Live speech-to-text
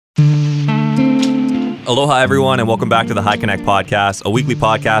Aloha, everyone, and welcome back to the High Connect podcast, a weekly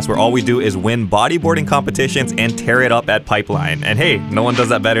podcast where all we do is win bodyboarding competitions and tear it up at Pipeline. And hey, no one does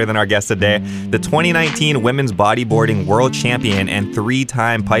that better than our guest today, the 2019 Women's Bodyboarding World Champion and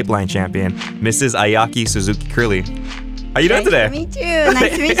 3-time Pipeline Champion, Mrs. Ayaka Suzuki Crilley. How are you doing today? Nice to meet you.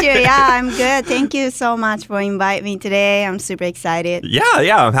 Nice to meet you. Yeah, I'm good. Thank you so much for inviting me today. I'm super excited.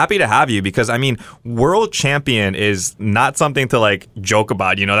 Yeah, I'm happy to have you because, I mean, world champion is not something to, like, joke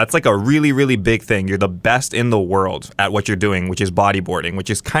about. You know, that's, like, a really, really big thing. You're the best in the world at what you're doing, which is bodyboarding, which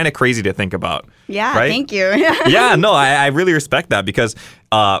is kind of crazy to think about. Yeah, right? Thank you. Yeah, no, I really respect that because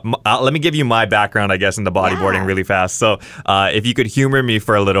let me give you my background, I guess, into bodyboarding really fast. So if you could humor me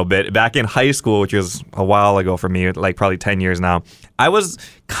for a little bit, back in high school, which was a while ago for me, like probably 10 years now, I was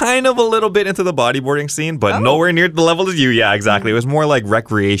kind of a little bit into the bodyboarding scene, but nowhere near the level as you. Yeah, exactly. It was more like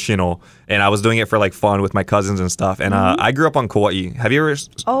recreational, and I was doing it for like fun with my cousins and stuff. And I grew up on Kauai. Have you ever?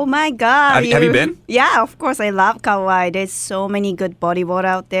 Oh my God. Have you been? Yeah, of course. I love Kauai. There's so many good bodyboard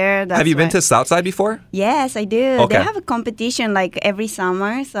out there. Have you been to Southside before? Yes, I do. Okay. They have a competition like every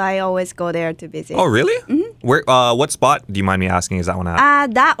summer, so I always go there to visit. Oh, really? Mm-hmm. Where? What spot, do you mind me asking, is that one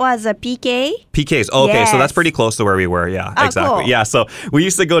at? That was a PK. PK's. Oh, okay, Yes. So that's pretty close to where we were. Yeah, exactly. Cool. Yeah, so we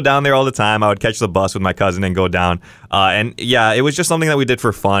used to go down there all the time. I would catch the bus with my cousin and go down. And yeah, it was just something that we did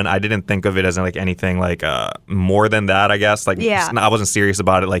for fun. I didn't think of it as like anything like more than that, I guess. Like, I wasn't serious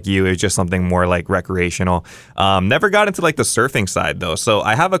about it like you. It was just something more like recreational. Never got into like the surfing side though. So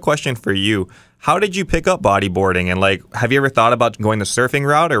I have a question for you. How did you pick up bodyboarding? And like, have you ever thought about going the surfing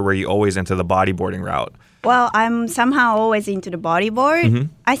route, or were you always into the bodyboarding route? Well, I'm somehow always into the bodyboard.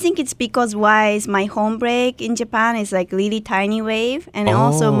 Mm-hmm. I think it's because my home break in Japan is like really tiny wave. And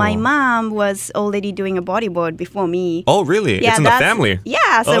also my mom was already doing a bodyboard before me. Oh, really? Yeah, it's in the family?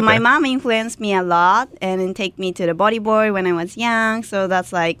 Yeah, so okay. My mom influenced me a lot and then take me to the bodyboard when I was young. So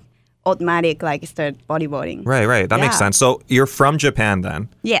that's like automatic, like start bodyboarding. Right. That makes sense. So you're from Japan then?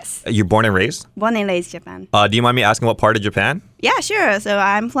 Yes. You're born and raised? Born and raised Japan. Do you mind me asking what part of Japan? Yeah, sure. So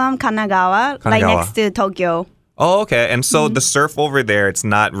I'm from Kanagawa, like next to Tokyo. Oh, okay. And so the surf over there, it's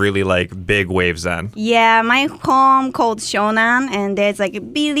not really like big waves then? Yeah, my home called Shonan, and there's like a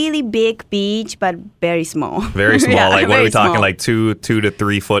really big beach, but very small. Very small. Yeah, like, what are we talking? small. Like 2 to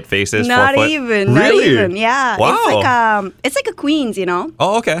 3 foot faces? Not 4 foot? even. Really? Not even. Yeah. Wow. It's like a Queens, you know?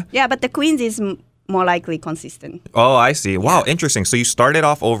 Oh, okay. Yeah, but the Queens is more likely consistent. Oh, I see. Wow, interesting. So you started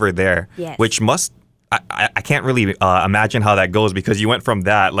off over there, Yes. which must... I can't really imagine how that goes because you went from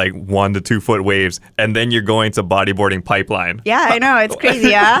that, like 1 to 2 foot waves, and then you're going to bodyboarding Pipeline. Yeah, I know. It's crazy,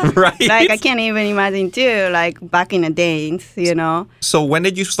 yeah? Right? Like, I can't even imagine, too, like, back in the days, you know? So when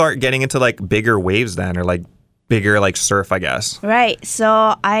did you start getting into, like, bigger waves then, or, like, bigger, like, surf, I guess? Right.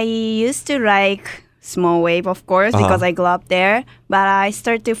 So I used to like small wave, of course, because I grew up there. But I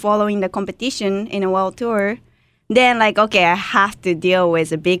started following the competition in a world tour. Then, like, okay, I have to deal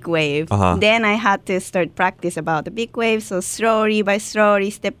with a big wave. Then I had to start practice about the big wave. So slowly by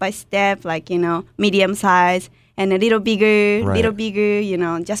slowly, step by step, like, you know, medium size and a little bigger, you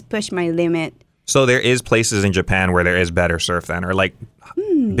know, just push my limit. So there is places in Japan where there is better surf then, or like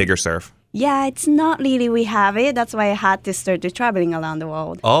bigger surf. Yeah, it's not really we have it. That's why I had to start traveling around the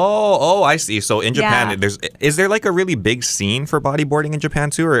world. Oh, I see. So in Japan, is there like a really big scene for bodyboarding in Japan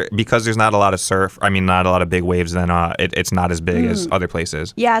too? Or because there's not a lot of surf, I mean, not a lot of big waves, then it's not as big as other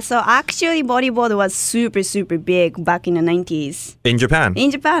places? Yeah, so actually bodyboard was super, super big back in the 90s. In Japan?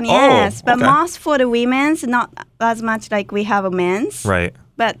 In Japan, yes. But okay. most for the women's, not as much like we have a men's. Right.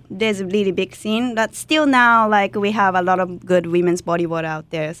 But there's a really big scene. But still now, like, we have a lot of good women's bodyboard out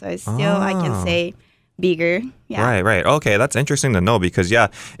there. So it's still, I can say, bigger. Yeah. Right. Okay, that's interesting to know because, yeah,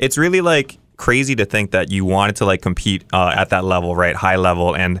 it's really, like, crazy to think that you wanted to, like, compete at that level, right, high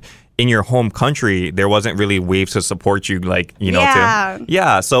level, and in your home country, there wasn't really waves to support you, like, you know,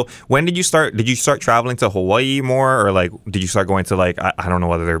 Yeah. So when did you start traveling to Hawaii more, or, like, did you start going to, like, I don't know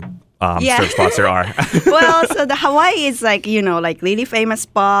whether they're surf spots there are. Well, so the Hawaii is like, you know, like really famous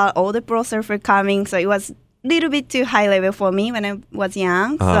spot, all the pro surfer coming. So it was a little bit too high level for me when I was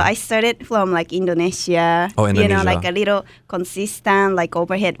young. So I started from like Indonesia. Oh, Indonesia. You know, like a little consistent, like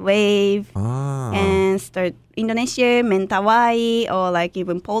overhead wave. And start Indonesia, Mentawai, or like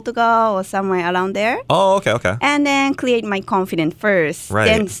even Portugal or somewhere around there. Oh, okay. And then create my confidence first. Right.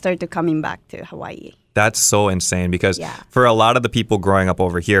 Then start to coming back to Hawaii. That's so insane because for a lot of the people growing up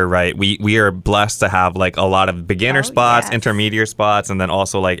over here, right, we are blessed to have like a lot of beginner spots, intermediate spots, and then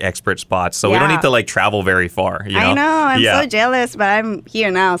also like expert spots. So we don't need to like travel very far. You know? I know. I'm so jealous, but I'm here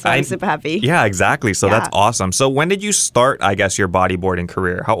now, so I'm super happy. Yeah, exactly. So that's awesome. So when did you start, I guess, your bodyboarding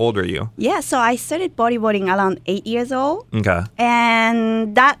career? How old are you? Yeah, so I started bodyboarding around 8 years old. Okay.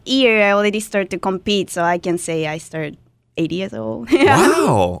 And that year, I already started to compete, so I can say I started 8 years old.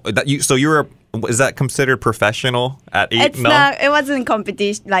 Wow. So you were... Is that considered professional at 8? It's not. It wasn't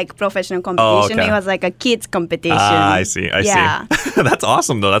competition, like professional competition. Oh, okay. It was like a kids competition. I see. That's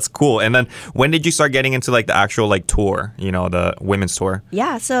awesome though. That's cool. And then when did you start getting into like the actual like tour? You know, the women's tour.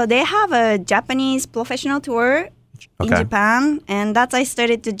 Yeah. So they have a Japanese professional tour in Japan, and that's I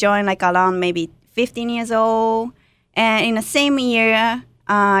started to join like around maybe 15 years old. And in the same year,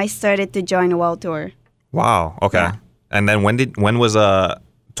 I started to join a world tour. Wow. Okay. Yeah. And then when was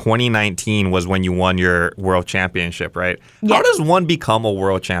 2019 was when you won your world championship, right? Yeah. How does one become a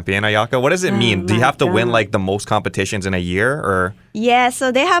world champion, Ayaka? What does it mean? Do you have to win like the most competitions in a year, or? Yeah, so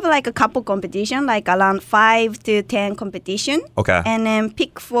they have like a couple competition, like around 5 to 10 competition. Okay. And then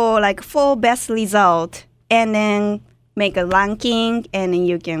pick for like 4 best result, and then make a ranking, and then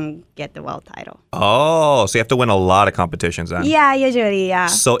you can get the world title. Oh, so you have to win a lot of competitions then? Yeah, usually, yeah.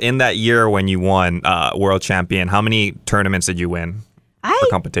 So in that year when you won world champion, how many tournaments did you win? For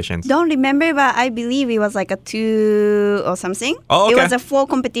competitions? Don't remember, but I believe it was like a 2 or something. Oh, okay. It was a 4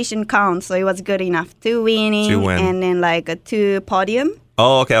 competition count, so it was good enough to winning, and then like a 2 podium.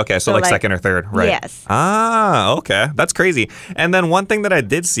 Oh, okay. So like second or third, right? Yes. Ah, okay. That's crazy. And then one thing that I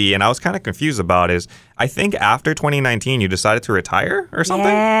did see, and I was kind of confused about, is I think after 2019, you decided to retire or something?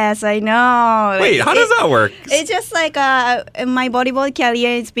 Yes, I know. Wait, how does that work? It's just like my bodyboard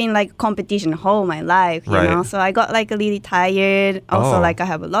career, it's been like competition whole my life, you know? So I got like really tired. Also, like I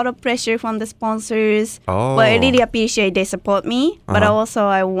have a lot of pressure from the sponsors. But I really appreciate they support me. But also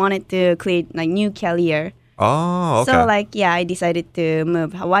I wanted to create like new career. Oh, okay. So like, I decided to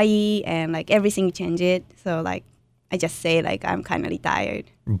move Hawaii, and like everything changed. So like, I just say like I'm kind of retired.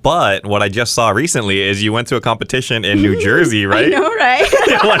 But what I just saw recently is you went to a competition in New Jersey, right? I know, right?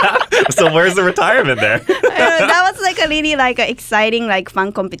 So where's the retirement there? That was like a really like a exciting like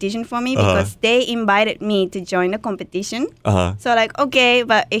fun competition for me, because they invited me to join the competition. So like, okay,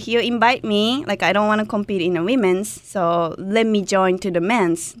 but if you invite me, like I don't want to compete in the women's, so let me join to the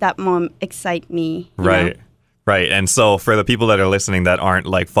men's. That more excite me. Right. Know? Right. And so for the people that are listening that aren't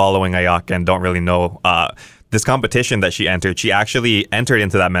like following Ayaka and don't really know this competition that she entered, she actually entered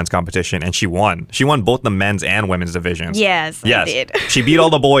into that men's competition and she won. She won both the men's and women's divisions. Yes, I did. She beat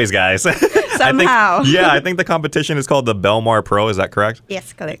all the boys, guys. Somehow. I think the competition is called the Belmar Pro. Is that correct?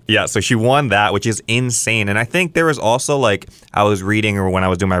 Yes, correct. Yeah, so she won that, which is insane. And I think there was also like, I was reading, or when I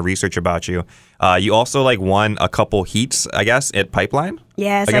was doing my research about you, you also like won a couple heats, I guess, at Pipeline?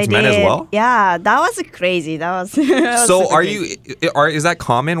 Yes, against I did. Men as well? Yeah, that was crazy. That was so is that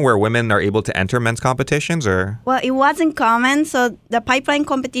common where women are able to enter men's competitions, or? Well, it wasn't common. So the Pipeline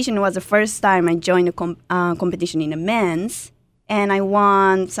competition was the first time I joined a competition in the men's. And I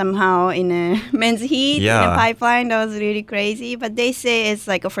won somehow in a men's heat in a Pipeline. That was really crazy. But they say it's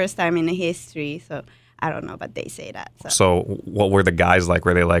like a first time in the history. So I don't know, but they say that. So what were the guys like?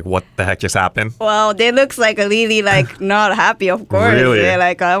 Were they like, what the heck just happened? Well, they look like really like not happy, of course. Really? They're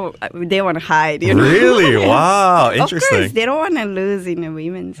like, they want to hide, you know? Really? Wow. Interesting. Of course, they don't want to lose in the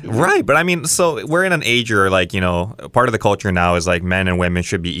women's. You know? Right. But I mean, so we're in an age where like, you know, part of the culture now is like men and women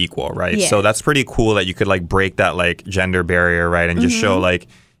should be equal, right? Yes. So that's pretty cool that you could like break that like gender barrier, right? And just show like,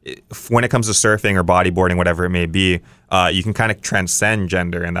 when it comes to surfing or bodyboarding, whatever it may be, you can kind of transcend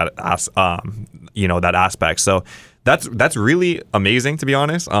gender in that, that aspect. So that's really amazing, to be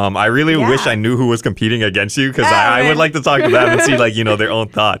honest. I really wish I knew who was competing against you, because I would like to talk to them and see like, you know, their own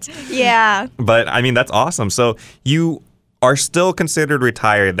thoughts. Yeah. But I mean, that's awesome. So you are still considered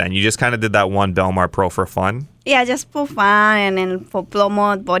retired then? You just kind of did that one Belmar Pro for fun? Yeah, just for fun, and then for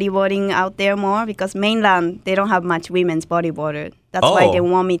promote bodyboarding out there more, because mainland, they don't have much women's bodyboarder. That's why they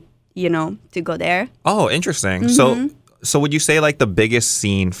want me, you know, to go there. Oh, interesting. So would you say like the biggest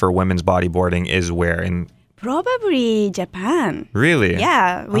scene for women's bodyboarding is where in? Probably Japan. Really?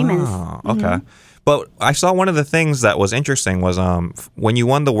 Yeah, women's. Oh, okay. But I saw one of the things that was interesting was when you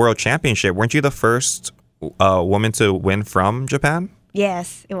won the world championship, weren't you the first woman to win from Japan?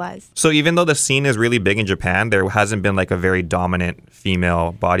 Yes, it was. So even though the scene is really big in Japan, there hasn't been like a very dominant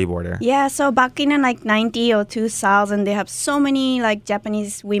female bodyboarder. Yeah, so back in like 90 or 2000, they have so many like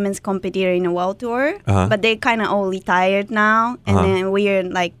Japanese women's competitor in the world tour, but they kind of all retired now, and then we're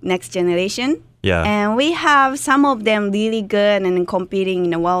like next generation. Yeah. And we have some of them really good and competing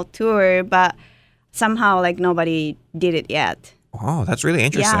in the world tour, but somehow like nobody did it yet. Oh, that's really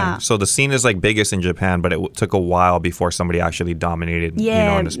interesting. Yeah. So the scene is like biggest in Japan, but it took a while before somebody actually dominated.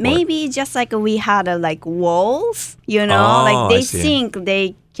 Yeah, in the sport. maybe just like we had like walls, Oh, like they I see. think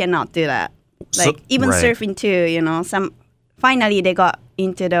they cannot do that. Like So- even right. surfing too, finally they got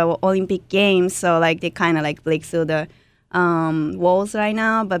into the Olympic Games, so like they kind of like break through the walls right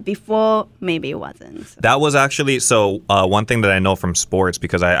now, but before maybe it wasn't. So. That was actually one thing that I know from sports,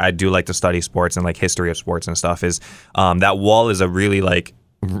 because I do like to study sports and like history of sports and stuff, is that wall is a really like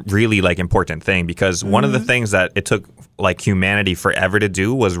important thing, because one of the things that it took like humanity forever to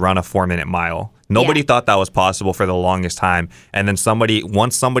do was run a 4-minute mile. Nobody thought that was possible for the longest time, and then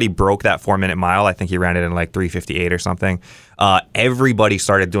once somebody broke that 4-minute mile, I think he ran it in like 3:58 or something. Everybody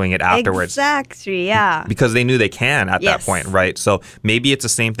started doing it afterwards. Exactly, yeah. Because they knew they can at that Yes. point, right? So maybe it's the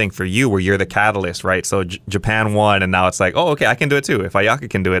same thing for you, where you're the catalyst, right? So Japan won, and now it's like, oh, okay, I can do it too. If Ayaka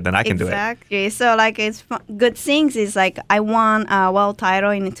can do it, then I can do it. Exactly. So like it's good things is like I won a world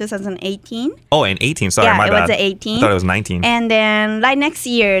title in 2018. Oh, in 18. Sorry, Yeah, my it bad. was at 18. I thought it was 19. And then like next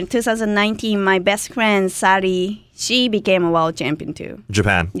year, 2019, my best friend Sari, she became a world champion too.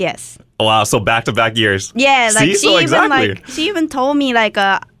 Japan. Yes. Wow, so back-to-back years. Yeah, like See? she So even exactly. like she even told me like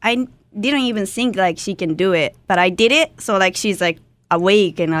I didn't even think like she can do it, but I did it. So like she's like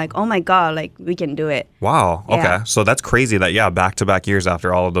awake and like, oh my god, like we can do it. Wow. Okay. Yeah. So that's crazy that back-to-back years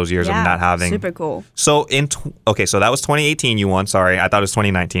after all of those years of not having. super cool. So so that was 2018 you won. Sorry, I thought it was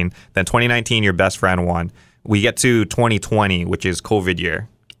 2019. Then 2019 your best friend won. We get to 2020, which is COVID year.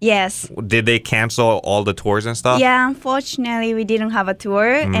 Yes. Did they cancel all the tours and stuff? Yeah, unfortunately, we didn't have a tour.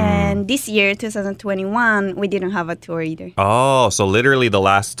 And this year, 2021, we didn't have a tour either. Oh, so literally the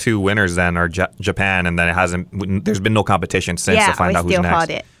last two winners then are Japan, and then there's been no competition since to find out who's still next. had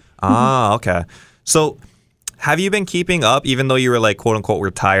it. Ah, okay. So have you been keeping up, even though you were like quote unquote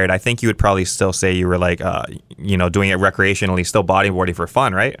retired? I think you would probably still say you were like, doing it recreationally, still bodyboarding for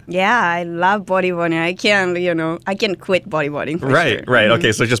fun, right? Yeah, I love bodyboarding. I can't quit bodyboarding for Right, sure. right.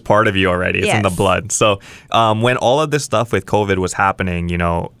 Okay, so it's just part of you already. It's in the Yes. blood. So when all of this stuff with COVID was happening,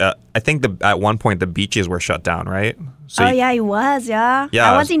 I think at one point the beaches were shut down, right? So Yeah, it was, yeah.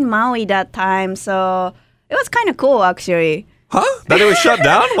 Yeah. I was in Maui that time, so it was kind of cool, actually. Huh? That it was shut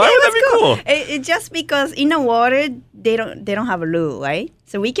down? Why would that be cool? It just because in the water, they don't have a rule, right?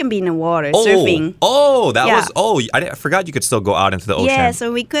 So we can be in the water surfing. I forgot you could still go out into the ocean. Yeah,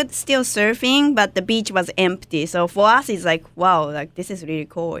 so we could still surfing, but the beach was empty. So for us, it's like, wow, like this is really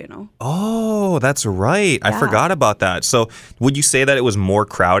cool. Oh, that's right. I Yeah. forgot about that. So would you say that it was more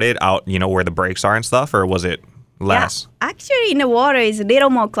crowded out, where the breaks are and stuff, or was it less? Yeah. Actually, in the water, it's a little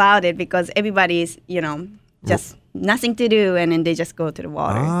more crowded because everybody's, just nothing to do, and then they just go to the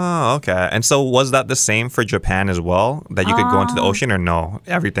water. Oh, okay. And so was that the same for Japan as well? That you could go into the ocean, or no?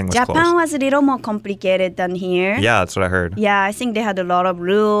 Everything was Japan closed? was a little more complicated than here. Yeah, that's what I heard. Yeah, I think they had a lot of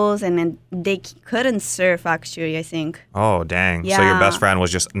rules, and then they couldn't surf, actually, I think. Oh, dang. So your Yeah. best friend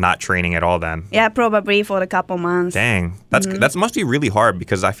was just not training at all then? Yeah, probably for a couple months. Dang. That must be really hard,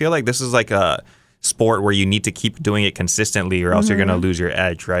 because I feel like this is like a sport where you need to keep doing it consistently, or else you're going to lose your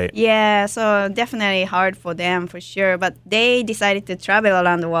edge, right? Yeah, so definitely hard for them for sure. But they decided to travel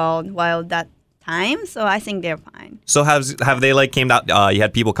around the world while that time, so I think they're fine. So have they like came out? You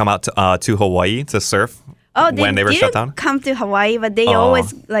had people come out to Hawaii to surf when they were shut down? Come to Hawaii, but they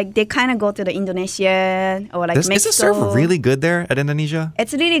always they kind of go to the Indonesia or like Mexico. Is the surf really good there at Indonesia?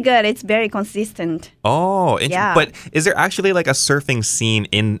 It's really good. It's very consistent. Oh, Yeah. But is there actually like a surfing scene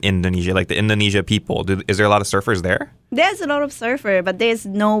in Indonesia, like the Indonesia people? Is there a lot of surfers there? There's a lot of surfer, but there's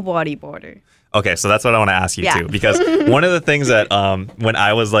no bodyboarder. Okay, so that's what I want to ask you Yeah. too, because one of the things that when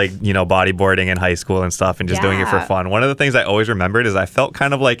I was like, bodyboarding in high school and stuff and just doing it for Yeah. fun, one of the things I always remembered is I felt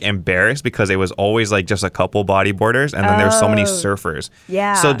kind of like embarrassed because it was always like just a couple bodyboarders, and then there were so many surfers.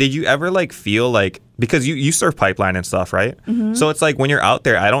 Yeah. So did you ever like feel like, because you surf pipeline and stuff, right? So it's like when you're out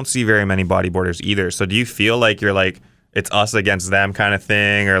there, I don't see very many bodyboarders either. So do you feel like you're like, it's us against them kind of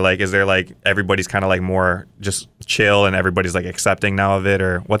thing, or like is there like everybody's kind of like more just chill and everybody's like accepting now of it,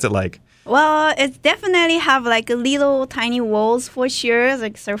 or what's it like? Well, it's definitely have like a little tiny walls for sure,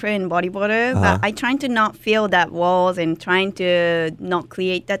 like surfer and bodyboarder. But I trying to not feel that walls and trying to not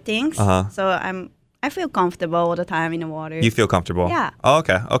create that things. So I feel comfortable all the time in the water. You feel comfortable? Yeah. Oh,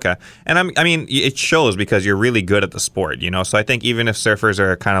 okay. And I mean, it shows because you're really good at the sport, So I think even if surfers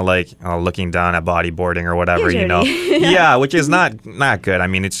are kind of like looking down at bodyboarding or whatever, Usually. yeah, which is not good. I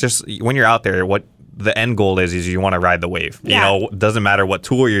mean, it's just when you're out there, what the end goal is you want to ride the wave. Yeah. It doesn't matter what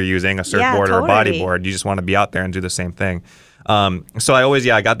tool you're using, a surfboard or a totally. bodyboard. You just want to be out there and do the same thing. So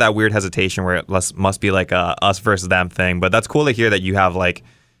I got that weird hesitation where it must be like a us versus them thing. But that's cool to hear that you have like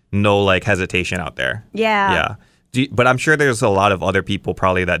no like hesitation out there. Yeah. But I'm sure there's a lot of other people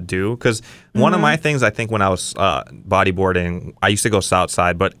probably that do, because one of my things, I think when I was bodyboarding, I used to go south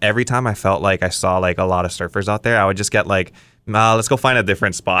side, but every time I felt like I saw like a lot of surfers out there, I would just get like, let's go find a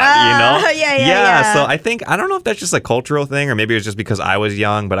different spot, you know? Yeah. So I don't know if that's just a cultural thing, or maybe it's just because I was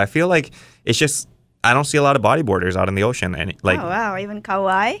young, but I feel like it's just, I don't see a lot of bodyboarders out in the ocean. And like, oh wow, even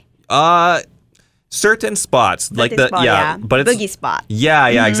Kauai? Certain spots, but it's boogie spot.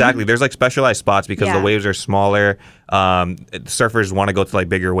 Yeah, exactly. There's like specialized spots because the waves are smaller. Surfers want to go to like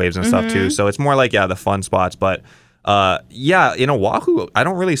bigger waves and stuff too. So it's more like the fun spots. But in Oahu, I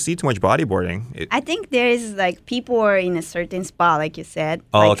don't really see too much bodyboarding. I think there is like people are in a certain spot, like you said,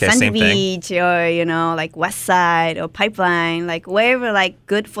 like okay, Sandy same Beach thing. Or like West Side or Pipeline, like wherever like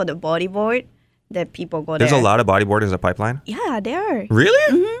good for the bodyboard, that people go there. There's a lot of bodyboarders at Pipeline. Yeah, there are.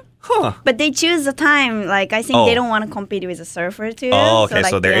 Really? Mm-hmm. Huh. But they choose the time. Like, I think they don't want to compete with a surfer, too. Oh, okay.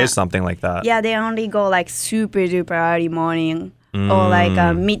 So there is something like that. Yeah, they only go, like, super duper early morning. Or,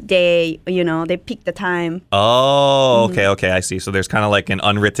 like, midday, they pick the time. Oh, okay. I see. So there's kind of like an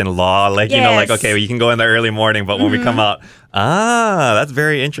unwritten law. Like, okay, well, you can go in the early morning, but when we come out, that's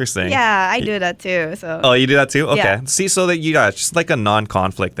very interesting. Yeah, I do that, too. So. Oh, you do that, too? Okay. Yeah. See, so that it's just like a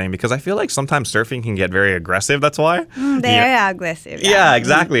non-conflict thing, because I feel like sometimes surfing can get very aggressive. That's why. They are aggressive. Yeah,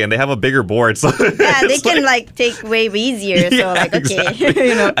 exactly. And they have a bigger board. So yeah, they can, like, take wave easier. So, like, exactly.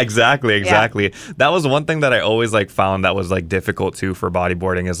 okay. Exactly. Yeah. That was one thing that I always, like, found that was, like, difficult, too, for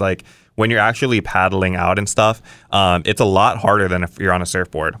bodyboarding is, like, when you're actually paddling out and stuff, it's a lot harder than if you're on a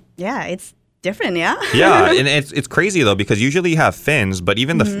surfboard. Yeah, it's different, yeah. Yeah, and it's crazy though, because usually you have fins, but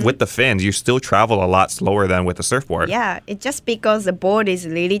even with the fins, you still travel a lot slower than with a surfboard. Yeah, it's just because the board is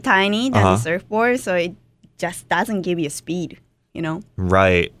really tiny than the surfboard, so it just doesn't give you speed,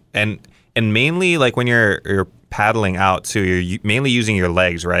 Right, and mainly like when you're paddling out too, you're mainly using your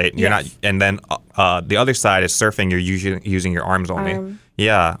legs, right? You're not, and then the other side is surfing. You're usually using your arms only.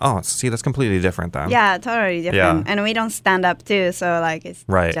 Yeah. Oh, see, that's completely different then. Yeah, totally different. Yeah. And we don't stand up too, so like it's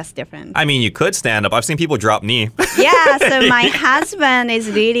just different. I mean, you could stand up. I've seen people drop knee. Yeah, so my husband is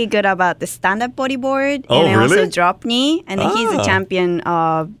really good about the stand-up bodyboard and also drop knee. And he's a champion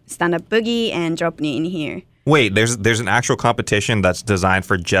of stand-up boogie and drop knee in here. Wait, there's an actual competition that's designed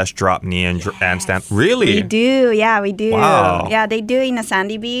for just drop knee and stand. Really? We do. Yeah, we do. Wow. Yeah, they do in a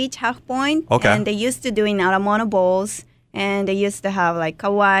Sandy Beach, Half Point. Okay. And they used to do in Alamoana Bowls. And they used to have like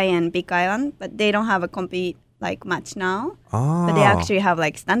Kauai and Big Island, but they don't have a compete like much now. Oh. But they actually have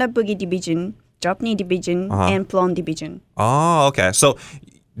like stand-up boogie division, drop knee division, and plone division. Oh, okay. So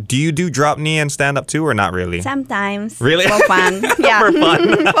do you do drop knee and stand up too, or not really? Sometimes. Really? For fun. Yeah. For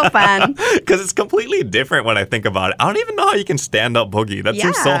fun. For fun. Because it's completely different when I think about it. I don't even know how you can stand up boogie. That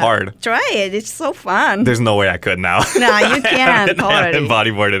seems so hard. Try it. It's so fun. There's no way I could now. No, you can't. I haven't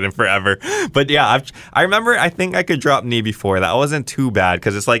bodyboarded in forever. But yeah, I remember I think I could drop knee before. That wasn't too bad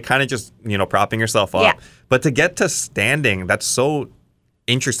because it's like kind of just, propping yourself up. Yeah. But to get to standing, that's so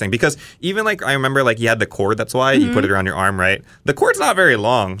interesting, because even like I remember like you had the cord, that's why you put it around your arm, right? The cord's not very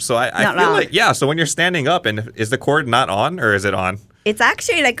long, so I feel like so when you're standing up, and is the cord not on or is it on? It's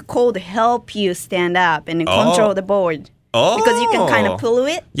actually like a cord to help you stand up and control the board. Oh, because you can kind of pull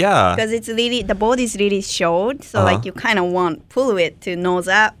it. Yeah, because it's really, the board is really short, so like you kind of want pull it to nose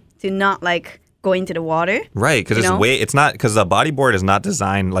up to not like go into the water. Right, because it's not, because the bodyboard is not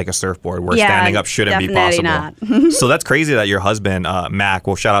designed like a surfboard where standing up shouldn't be possible. Not. So that's crazy that your husband, Mac,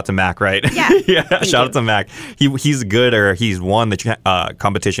 well, shout out to Mac, right? Yeah. Shout out to Mac. He's good, or he's won the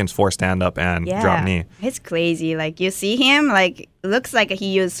competitions for stand up and drop knee. It's crazy. Like you see him, like looks like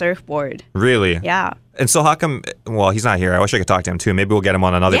he used surfboard. Really? Yeah. And so how come, well, he's not here. I wish I could talk to him too. Maybe we'll get him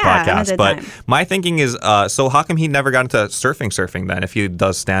on another podcast. But my thinking is, so how come he never got into surfing then if he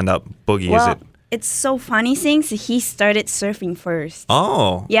does stand up boogie? Well, it's so funny things. He started surfing first.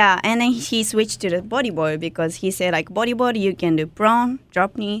 Oh. Yeah, and then he switched to the bodyboard because he said like bodyboard, you can do prone,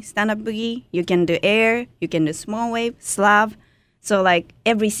 drop knee, stand-up boogie. You can do air, you can do small wave, slab. So like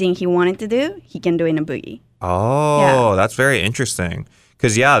everything he wanted to do, he can do in a boogie. Oh, that's very interesting.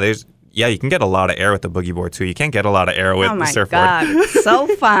 Because you can get a lot of air with the boogie board too. You can't get a lot of air with the surfboard. Oh my God, so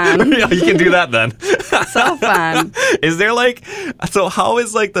fun. Yeah, you can do that then. So fun. Is there so how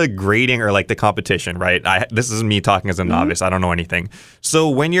is like the grading or like the competition, right? This is me talking as a novice. I don't know anything. So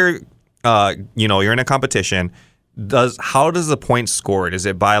when you're, you're in a competition, how does the points scored? Is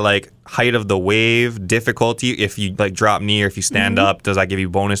it by like height of the wave, difficulty? If you like drop knee or if you stand up, does that give you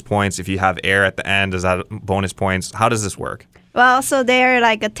bonus points? If you have air at the end, does that bonus points? How does this work? Well, so they're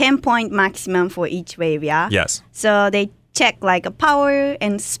like a 10-point maximum for each wave, yeah? Yes. So they check like a power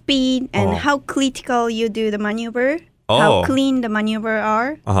and speed and how critical you do the maneuver. how clean the maneuver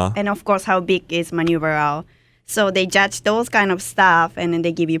are, and of course how big is maneuver are. So they judge those kind of stuff, and then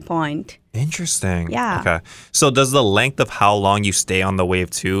they give you point. Interesting. Yeah. Okay. So does the length of how long you stay on the wave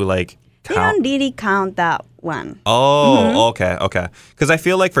too, like count? They don't really count that one. Oh, okay. Because I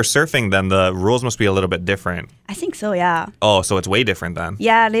feel like for surfing, then the rules must be a little bit different. I think so, yeah. Oh, so it's way different then.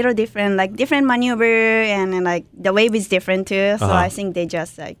 Yeah, a little different, like different maneuver, and like the wave is different too. So I think they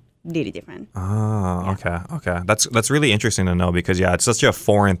just like really different. Oh, yeah. Okay. That's really interesting to know because it's such a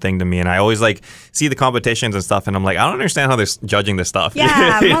foreign thing to me, and I always like see the competitions and stuff, and I'm like, I don't understand how they're judging this stuff.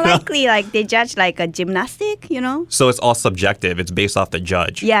 Yeah, more likely like they judge like a gymnastic, you know. So it's all subjective. It's based off the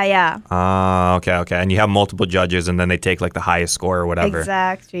judge. Yeah. Okay. And you have multiple judges, and then they take like the highest score or whatever.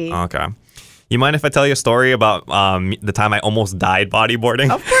 Exactly. Okay. You mind if I tell you a story about the time I almost died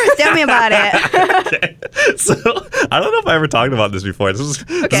bodyboarding? Of course, tell me about it. Okay. So I don't know if I ever talked about this before. This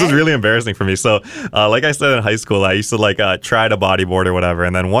is really embarrassing for me. So like I said in high school, I used to like try to bodyboard or whatever.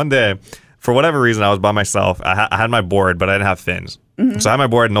 And then one day, for whatever reason, I was by myself. I had my board, but I didn't have fins. So I had my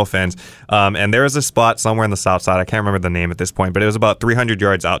board, no fins. And there was a spot somewhere on the south side. I can't remember the name at this point, but it was about 300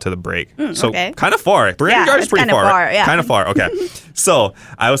 yards out to the break. So kind of far. 300 yards is pretty far. Yeah. Kind of far. Okay. So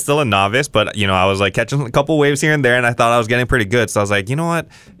I was still a novice, but I was like catching a couple waves here and there, and I thought I was getting pretty good. So I was like, you know what?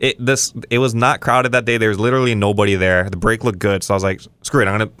 It was not crowded that day. There was literally nobody there. The break looked good. So I was like, screw it.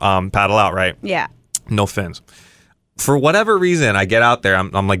 I'm gonna paddle out, right? Yeah. No fins. For whatever reason, I get out there.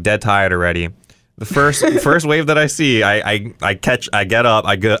 I'm like dead tired already. The first wave that I see, I catch, I get up,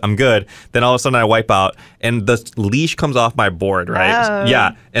 I'm good. Then all of a sudden I wipe out, and the leash comes off my board, right? Oh.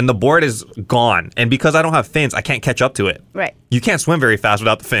 Yeah, and the board is gone. And because I don't have fins, I can't catch up to it. Right. You can't swim very fast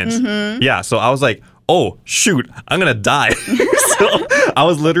without the fins. Yeah, so I was like, oh, shoot, I'm going to die. So I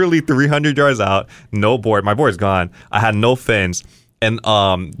was literally 300 yards out, no board. My board's gone. I had no fins. And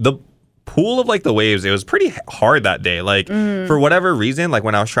the pool of like the waves, it was pretty hard that day. Like for whatever reason, like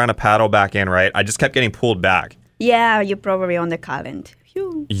when I was trying to paddle back in, right, I just kept getting pulled back. Yeah, you're probably on the current.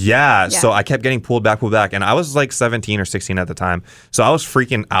 Yeah, so I kept getting pulled back, and I was like 17 or 16 at the time, so I was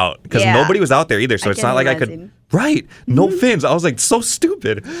freaking out because nobody was out there either. So it's not like I could. Right, no fins. I was like so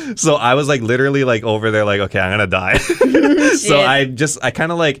stupid. So I was like literally like over there, like okay, I'm gonna die. So I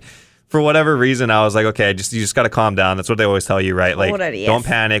kind of like. For whatever reason, I was like, okay, you just got to calm down. That's what they always tell you, right? Like, don't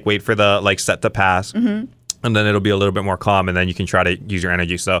panic. Wait for the like set to pass. And then it'll be a little bit more calm, and then you can try to use your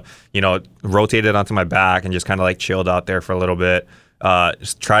energy. So, rotated onto my back and just kind of like chilled out there for a little bit.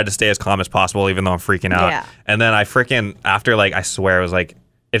 Just tried to stay as calm as possible, even though I'm freaking out. Yeah. And then after like, I swear it was like,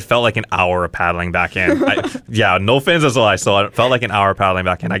 it felt like an hour of paddling back in. No fins as well. So it felt like an hour paddling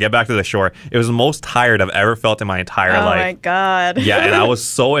back in. I get back to the shore. It was the most tired I've ever felt in my entire life. Oh my God. Yeah, and I was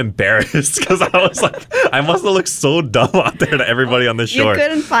so embarrassed because I was like, I must have looked so dumb out there to everybody on the shore. You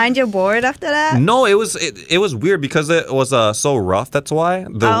couldn't find your board after that? No, it was weird because it was so rough. That's why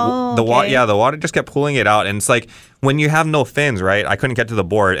the water just kept pulling it out, and it's like when you have no fins, right? I couldn't get to the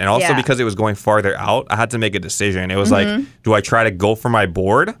board, and also because it was going farther out, I had to make a decision. It was like, do I try to go for my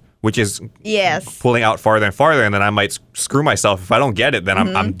board, which is pulling out farther and farther, and then I might screw myself if I don't get it. Then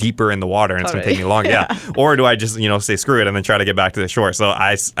I'm deeper in the water, and it's gonna take me long. Yeah. Or do I just say screw it and then try to get back to the shore? So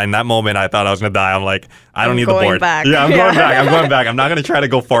in that moment, I thought I was gonna die. I'm like, I don't need the board. Back. Yeah, I'm going back. I'm going back. I'm not gonna try to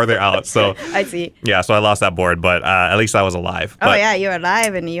go farther out. So I see. Yeah, so I lost that board, but at least I was alive. Oh yeah, you're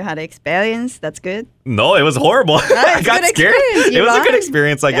alive and you had experience. That's good. No, it was horrible. I got scared. It was a good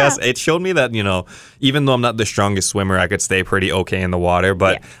experience, I guess. It showed me that, even though I'm not the strongest swimmer, I could stay pretty okay in the water.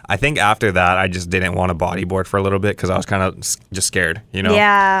 But I think after that, I just didn't want to bodyboard for a little bit because I was kind of just scared,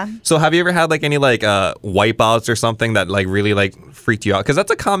 Yeah. So have you ever had like any like wipeouts or something that like really like freaked you out? Because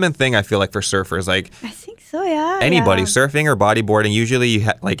that's a common thing I feel like for surfers. Like I think so, yeah. Anybody surfing or bodyboarding, usually you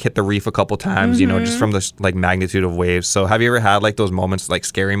hit the reef a couple times, just from the like magnitude of waves. So have you ever had like those moments, like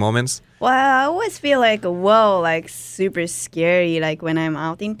scary moments? Well, I always feel like, whoa, like super scary, like when I'm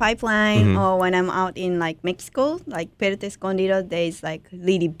out in Pipeline or when I'm out in like Mexico, like Puerto Escondido, there's like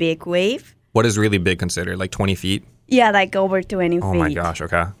really big wave. What is really big considered? Like 20 feet? Yeah, like over 20 feet. Oh my gosh,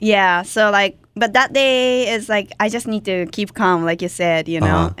 okay. Yeah, so like, but that day is like, I just need to keep calm, like you said,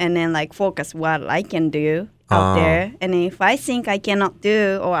 and then like focus what I can do out there. And if I think I cannot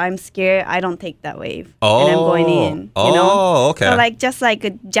do or I'm scared, I don't take that wave. And I'm going in, okay. So like just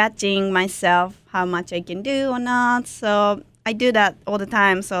like judging myself how much I can do or not. So I do that all the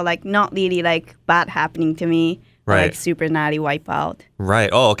time. So like not really like bad happening to me. Right. Like super naughty wipeout. Right.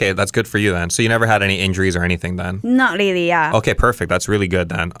 Oh, okay. That's good for you then. So you never had any injuries or anything then? Not really, yeah. Okay, perfect. That's really good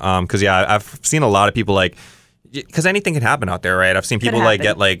then. Because I've seen a lot of people like, because anything can happen out there, right? I've seen people like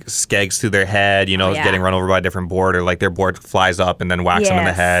get like skegs through their head, getting run over by a different board, or like their board flies up and then whacks them in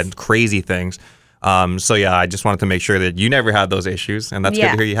the head. Crazy things. So yeah, I just wanted to make sure that you never had those issues, and that's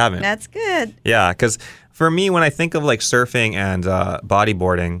good to hear you haven't. That's good. Yeah, because for me, when I think of like surfing and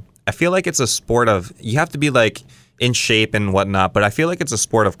bodyboarding, I feel like it's a sport of, you have to be like in shape and whatnot, but I feel like it's a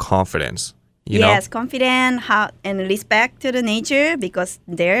sport of confidence. You know? Confident, and respect to the nature, because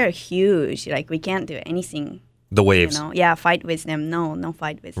they're huge. Like we can't do anything. The waves. Fight with them. No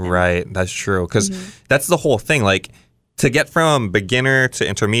fight with them. Right, that's true. Because that's the whole thing. Like, to get from beginner to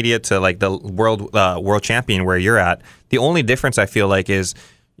intermediate to like the world champion where you're at, the only difference I feel like is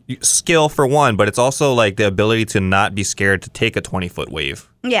skill for one, but it's also like the ability to not be scared to take a 20-foot wave.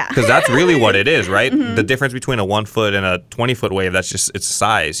 Yeah. Because that's really what it is, right? The difference between a 1 foot and a 20-foot wave, that's just its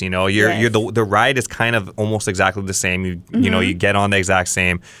size. You know, the ride is kind of almost exactly the same. You know, you get on the exact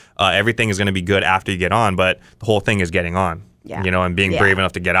same. Everything is going to be good after you get on, but the whole thing is getting on. Yeah. You know, and being brave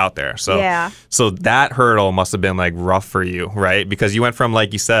enough to get out there. So that hurdle must have been like rough for you, right? Because you went from,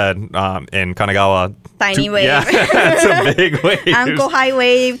 like you said, in Kanagawa, tiny wave. Yeah, to big wave. Ankle high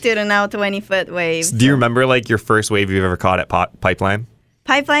wave to the now 20-foot wave. Do you remember like your first wave you've ever caught at Pipeline?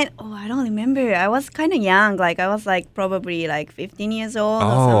 Pipeline? Oh, I don't remember. I was kind of young. Like I was like probably like 15 years old.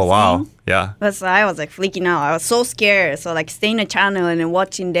 or something. Wow. Yeah. But so I was like freaking out. I was so scared. So like staying in the channel and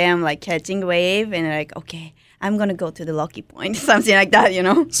watching them like catching wave and like, okay, I'm going to go to the lucky point, something like that, you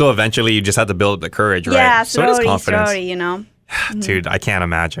know? So eventually you just had to build up the courage, right? Yeah, slowly, you know? Dude, I can't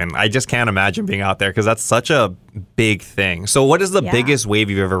imagine. I just can't imagine being out there because that's such a big thing. So what is the biggest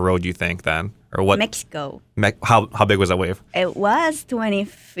wave you've ever rode, you think, then? Or what? Mexico. How big was that wave? It was 20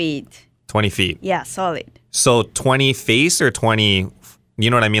 feet. 20 feet? Yeah, solid. So 20 face or 20... You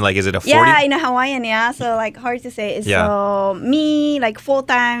know what I mean? Like, is it a 40? Yeah, in Hawaiian, yeah. So, like, hard to say. Yeah. So, me, like,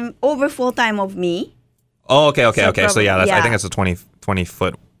 over full time of me. Oh, okay. So yeah, I think yeah. it's a 20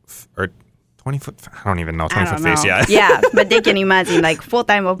 foot or 20 foot. I don't even know. 20 foot know. face. Yeah. Yeah, but they can imagine like full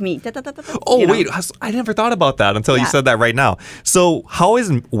time of me. Oh wait, I never thought about that until you said that right now. So how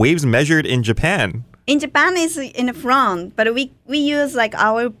is waves measured in Japan? In Japan, it's in the front, but we use like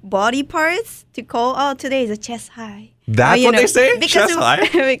our body parts to call. Oh, today is a chest high. That's what they say? Chest high?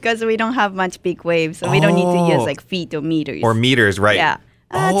 Because we don't have much big waves, so we don't need to use like feet or meters. Or meters, right? Yeah.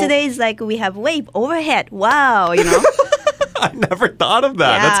 Today is like we have wave overhead. Wow, you know. I never thought of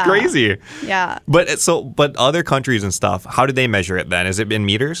that. Yeah. That's crazy. Yeah. But other countries and stuff, how do they measure it then? Is it in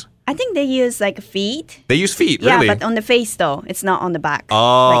meters? I think they use like feet. They use feet, really? Yeah, but on the face though. It's not on the back.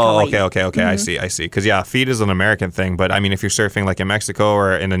 Oh, like okay. Mm-hmm. I see. Because yeah, feet is an American thing. But I mean, if you're surfing like in Mexico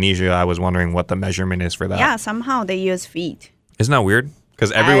or Indonesia, I was wondering what the measurement is for that. Yeah, somehow they else feet. Isn't that weird?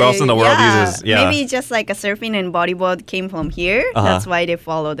 Because everywhere else in the world uses, Maybe just like a surfing and bodyboard came from here. That's why they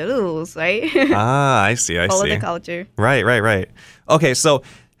follow the rules, right? I see. Follow the culture. Right. Okay, so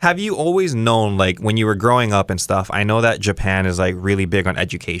have you always known, like, when you were growing up and stuff, I know that Japan is, like, really big on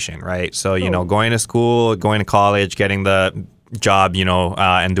education, right? So, you know, going to school, going to college, getting the job, you know,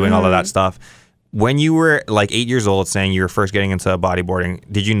 and doing all of that stuff. When you were, like, 8 years old, saying you were first getting into bodyboarding,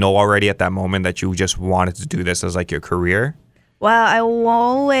 did you know already at that moment that you just wanted to do this as, like, your career? Well, I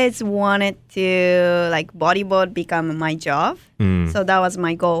always wanted to like bodyboard become my job. So that was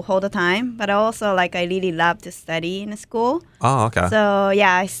my goal all the time. But also like I really love to study in school. Oh, okay. So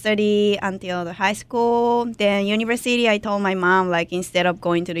yeah, I study until the high school. Then university, I told my mom like instead of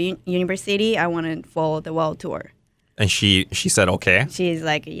going to the university, I want to follow the world tour. And she said okay? She's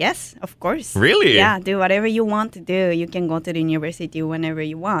like, yes, of course. Really? Yeah, do whatever you want to do. You can go to the university whenever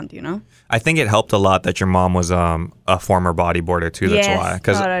you want, you know? I think it helped a lot that your mom was a former bodyboarder too. That's why.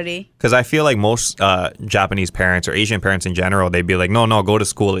 Totally. Because I feel like most Japanese parents or Asian parents in general, they'd be like, no, go to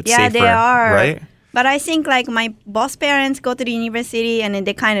school. It's safer. Yeah, they are. Right? But I think like my boss parents go to the university and then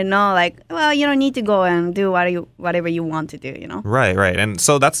they kind of know like, well, you don't need to go and do whatever you want to do, you know? Right. And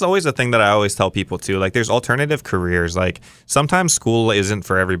so that's always the thing that I always tell people too. Like there's alternative careers. Like sometimes school isn't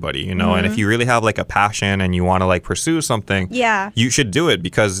for everybody, you know? And if you really have like a passion and you want to like pursue something, you should do it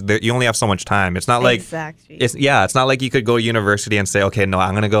because you only have so much time. It's not like, it's not like you could go to university and say, okay, no,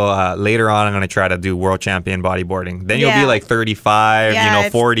 I'm going to go later on, I'm going to try to do world champion bodyboarding. Then you'll be like 35,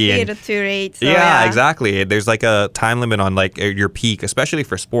 40. And too late. So yeah, exactly. There's like a time limit on like your peak, especially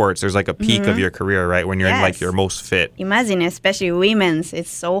for sports. There's like a peak of your career, right? When you're in like your most fit. Imagine, especially women's, it's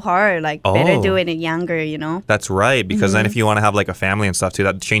so hard. Like better do it younger, you know? That's right. Because then if you want to have like a family and stuff too,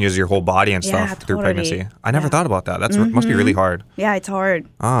 that changes your whole body and stuff through pregnancy. I never thought about that. That must be really hard. Yeah, it's hard.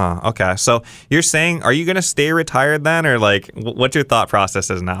 Ah, okay. So you're saying, are you going to stay retired then? Or like, what's your thought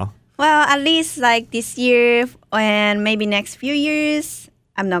processes now? Well, at least like this year and maybe next few years,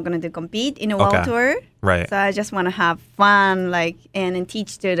 I'm not going to compete in a world tour. Right. So I just want to have fun, like, and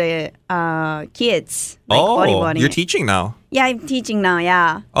teach to the kids, like bodyboarding. You're teaching now? Yeah, I'm teaching now,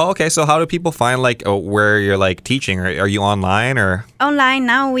 yeah. Oh, okay. So how do people find, like, where you're, like, teaching? Are you online or? Online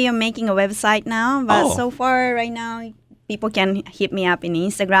now. We are making a website now. But so far, right now, people can hit me up in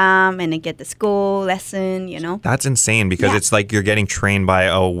Instagram and get the school lesson, you know. That's insane because it's like you're getting trained by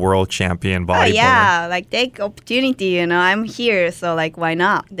a world champion bodybuilder. Yeah, like take opportunity, you know. I'm here, so like why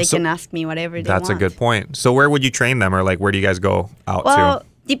not? They can ask me whatever they want. That's a good point. So where would you train them or like where do you guys go out to?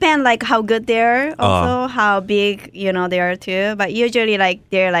 Depend like how good they're, also how big, you know, they are too. But usually like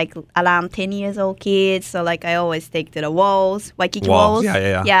they're like around 10 years old kids. So like I always take to the walls, Waikiki walls.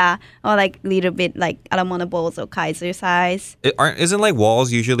 Yeah. Or like little bit like Alamona balls or Kaiser size. Isn't like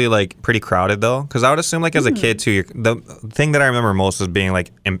walls usually like pretty crowded though? Because I would assume like as a kid too, the thing that I remember most was being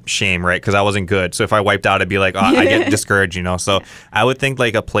like shame, right? Because I wasn't good. So if I wiped out, I'd be like, I get discouraged, you know? So I would think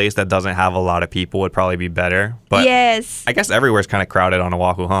like a place that doesn't have a lot of people would probably be better. But yes. I guess everywhere's kind of crowded on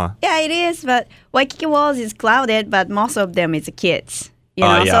Oahu, huh? Yeah, it is, but Waikiki Walls is crowded, but most of them is kids. You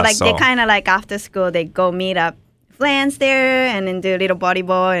know, so like they kind of like after school they go meet up friends there and then do a little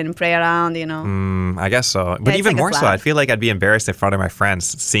volleyball and play around, you know. I guess so. But even like more so, I feel like I'd be embarrassed in front of my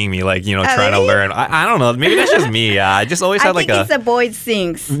friends seeing me like, you know, trying to learn. I don't know. Maybe that's just me. I just always had like I think it's a boys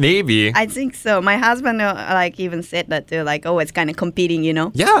things. Maybe. I think so. My husband like even said that too, like, oh, it's kind of competing, you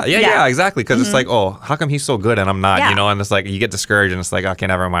know. Yeah, exactly. Because it's like, oh, how come he's so good and I'm not, you know? And it's like, you get discouraged and it's like, okay,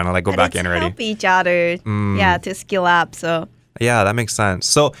 never mind. I'll like go back in already. Help each other, to skill up, so. Yeah, that makes sense.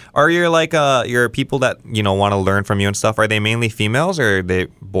 So are your like your people that, you know, want to learn from you and stuff, are they mainly females or are they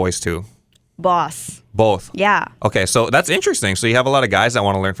boys too? Both? Yeah. Okay, so that's interesting. So you have a lot of guys that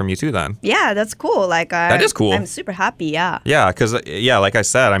want to learn from you too then? Yeah, that's cool. Like that is cool. I'm super happy, yeah. Yeah, because, like I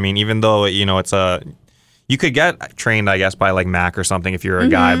said, I mean, even though, you know, it's you could get trained, I guess, by like Mac or something if you're a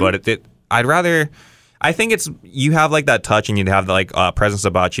guy, but I think it's, you have like that touch and you have like presence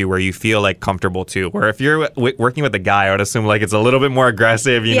about you where you feel like comfortable too. Where if you're working with a guy, I would assume like it's a little bit more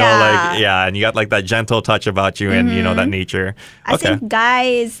aggressive, you know, like, and you got like that gentle touch about you and, you know, that nature. I think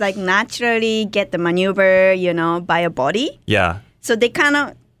guys like naturally get the maneuver, you know, by a body. Yeah. So they kind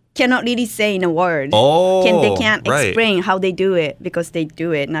of cannot really say in a word. They can't explain how they do it because they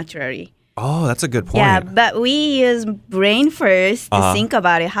do it naturally. Oh, that's a good point. Yeah, but we use brain first to think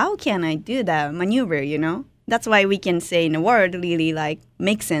about it. How can I do that maneuver, you know? That's why we can say in a word really like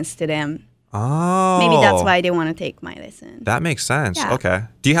make sense to them. Oh. Maybe that's why they want to take my lesson. That makes sense. Yeah. Okay.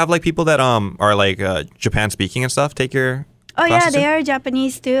 Do you have like people that are like Japan speaking and stuff take your classes they are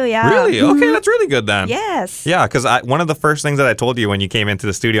Japanese too, yeah. Really? Okay, that's really good then. Yes. Yeah, because one of the first things that I told you when you came into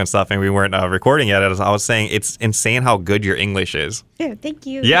the studio and stuff and we weren't recording yet, I was saying it's insane how good your English is. Yeah, thank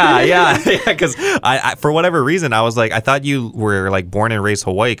you. Yeah, because I for whatever reason, I was like, I thought you were like born and raised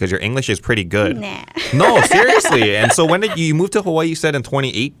Hawaii because your English is pretty good. Nah. No, seriously. And so when did you move to Hawaii, you said in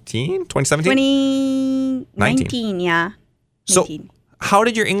 2018, 2017? 2019, yeah. So how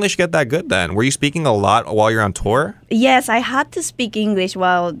did your English get that good then? Were you speaking a lot while you're on tour? Yes, I had to speak English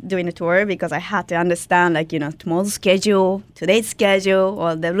while doing the tour because I had to understand, like, you know, tomorrow's schedule, today's schedule,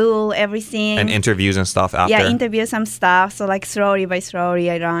 or the rule, everything. And interviews and stuff after? Yeah, interview some stuff. So, like, slowly by slowly,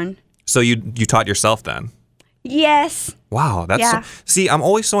 I learned. So you taught yourself then? Yes. Wow, that's see, I'm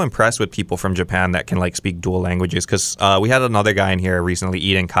always so impressed with people from Japan that can like speak dual languages. Because we had another guy in here recently,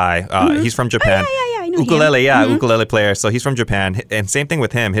 Eden Kai. He's from Japan. I know ukulele, him. Ukulele player. So he's from Japan, and same thing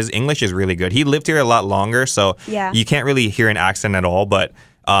with him. His English is really good. He lived here a lot longer, so you can't really hear an accent at all. But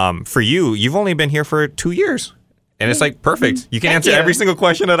for you, you've only been here for 2 years. And it's like perfect. You can answer every single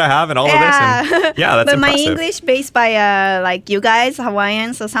question that I have and all of this. And yeah, that's but impressive. My English based by like you guys,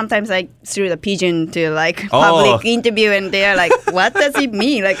 Hawaiian. So sometimes I threw the pigeon to like public interview and they're like, what does it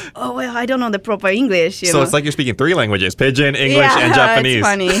mean? Like, oh, well, I don't know the proper English. You know? It's like you're speaking 3 languages, Pidgin, English, and Japanese.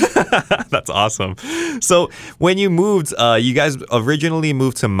 It's funny. That's awesome. So when you moved, you guys originally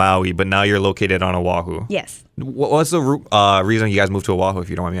moved to Maui, but now you're located on Oahu. Yes. What's the reason you guys moved to Oahu, if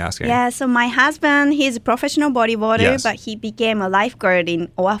you don't mind me asking? Yeah, so my husband, he's a professional bodyboarder, but he became a lifeguard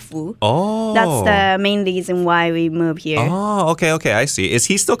in Oahu. Oh. That's the main reason why we moved here. Oh, okay, I see. Is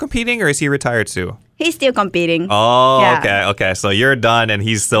he still competing or is he retired too? He's still competing. Oh, okay. So you're done and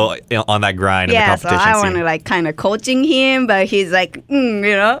he's still on that grind in the competition so I want to like kind of coaching him, but he's like, you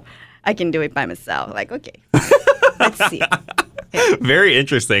know, I can do it by myself. Like, okay, let's see. Very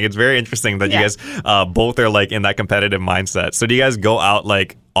interesting. It's very interesting that you guys both are like in that competitive mindset. So do you guys go out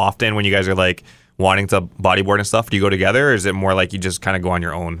like often when you guys are like wanting to bodyboard and stuff? Do you go together or is it more like you just kind of go on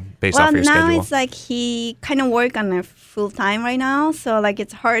your own? based off your schedule? Now it's like he kind of work on a full time right now, so like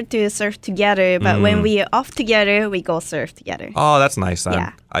it's hard to surf together. But when we are off together, we go surf together. Oh, that's nice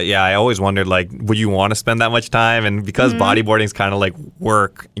then. Yeah. I always wondered, like, would you want to spend that much time? And because bodyboarding is kind of like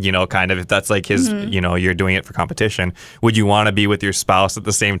work, kind of, if that's like his, you're doing it for competition, would you want to be with your spouse at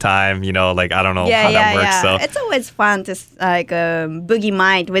the same time? Like, I don't know how that works. Yeah. So it's always fun to like boogie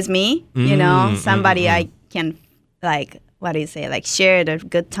mind with me, somebody I can like, what do you say, like share the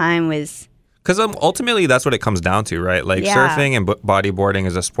good time with. Because ultimately, that's what it comes down to, right? Like surfing and bodyboarding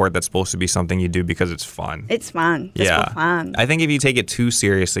is a sport that's supposed to be something you do because it's fun. It's fun. Just for fun. I think if you take it too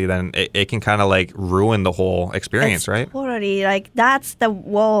seriously, then it can kind of like ruin the whole experience, right? Totally. Like that's the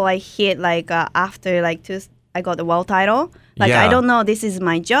wall I hit like after like I got the world title. Like I don't know, this is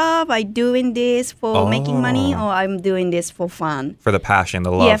my job. I'm doing this for making money, or I'm doing this for fun. For the passion,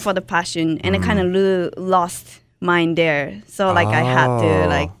 the love. Yeah, for the passion. And I kind of lost mine there. So like I had to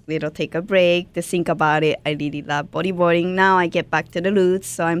like take a break to think about it. I really love bodyboarding. Now I get back to the roots,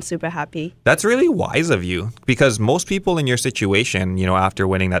 so I'm super happy. That's really wise of you, because most people in your situation, after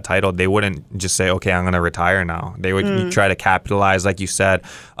winning that title, they wouldn't just say, okay, I'm going to retire now. They would try to capitalize, like you said,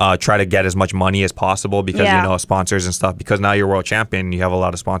 try to get as much money as possible because, sponsors and stuff, because now you're world champion, you have a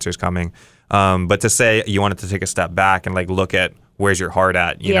lot of sponsors coming. But to say you wanted to take a step back and like look at where's your heart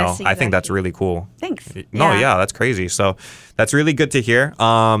at, yes, exactly. I think that's really cool. Thanks. No, that's crazy. So that's really good to hear.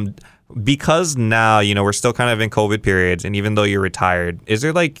 Because now, we're still kind of in COVID periods, and even though you're retired, is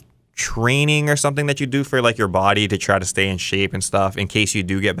there like training or something that you do for like your body to try to stay in shape and stuff in case you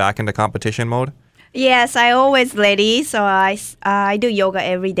do get back into competition mode? Yes, I always ready. So I do yoga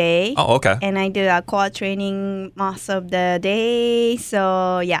every day. Oh, okay. And I do core training most of the day.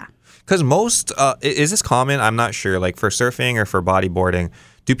 So yeah. Because most, is this common? I'm not sure. Like for surfing or for bodyboarding,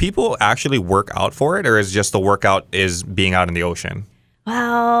 do people actually work out for it, or is just the workout is being out in the ocean?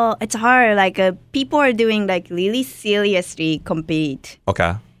 Well, it's hard. Like people are doing like really seriously compete.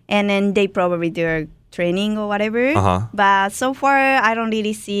 Okay. And then they probably do training or whatever. But so far, I don't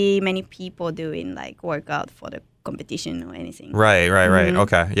really see many people doing like workout for the competition or anything. Right.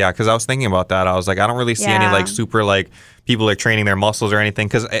 Okay. Yeah, because I was thinking about that. I was like, I don't really see any like super like people are training their muscles or anything,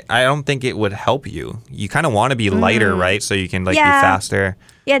 because I don't think it would help you. You kind of want to be lighter, right? So you can like be faster.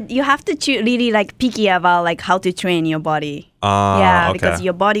 Yeah, you have to really like picky about like how to train your body. Because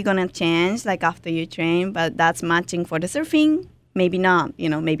your body gonna change like after you train, but that's matching for the surfing. Maybe not,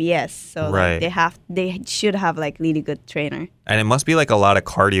 maybe yes. So like, they should have like really good trainer. And it must be like a lot of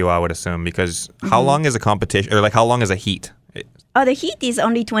cardio, I would assume, because how long is a competition, or like how long is a heat? Oh, the heat is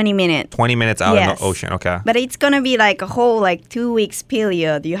only 20 minutes. 20 minutes out in the ocean, okay. But it's going to be like a whole like 2 weeks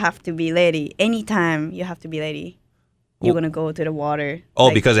period. You have to be ready. Anytime you have to be ready. You're going to go to the water. Oh,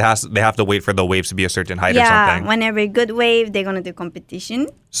 like, because they have to wait for the waves to be a certain height or something. Yeah, whenever good wave, they're going to do competition.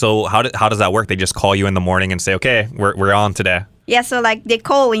 So how does that work? They just call you in the morning and say, okay, we're on today. Yeah, so like they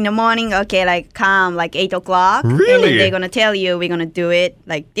call in the morning, okay, like come like 8 o'clock. Really? And then they're going to tell you we're going to do it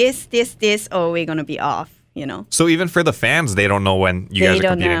like this, or we're going to be off. So even for the fans, they don't know when you guys are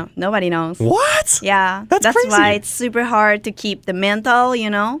competing? They don't know. Nobody knows. What? Yeah. That's crazy. Why it's super hard to keep the mental,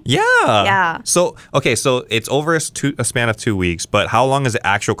 Yeah. Yeah. So, okay, so it's over a span of 2 weeks, but how long is the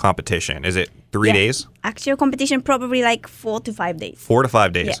actual competition? Is it 3 days? Actual competition probably like 4 to 5 days. 4 to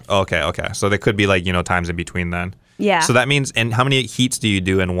 5 days. Yes. Okay. So there could be like, times in between then. Yeah. So that means, and how many heats do you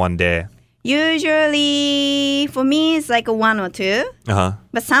do in one day? Usually, for me, it's like 1 or 2.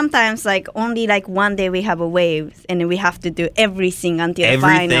 But sometimes, like only like one day we have a wave, and we have to do everything until the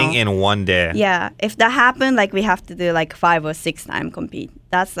final. Everything in one day. Yeah, if that happens, like we have to do like 5 or 6 times compete.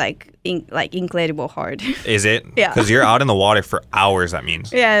 That's like incredible hard. Is it? Yeah. Because you're out in the water for hours. That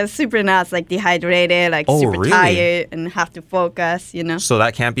means. Yeah, super nuts, like dehydrated, like super really? tired, and have to focus. So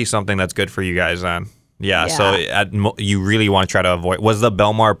that can't be something that's good for you guys then. Yeah, so you really want to try to avoid. Was the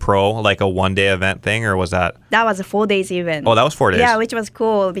Belmar Pro like a one-day event thing, or was that? That was a 4 days event. Oh, that was 4 days. Yeah, which was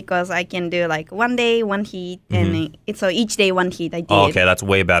cool because I can do like 1 day, 1 heat, and so each day 1 heat I did. Oh, okay, that's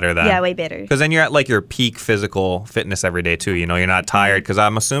way better then. Yeah, way better. Because then you're at like your peak physical fitness every day too. You're not tired. Because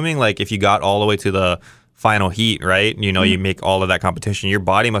I'm assuming like if you got all the way to the final heat, right? You make all of that competition. Your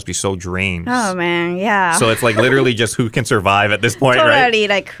body must be so drained. Oh man, yeah. So it's like literally just who can survive at this point, right? Totally,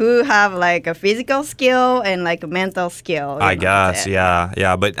 like who have like a physical skill and like a mental skill. I guess,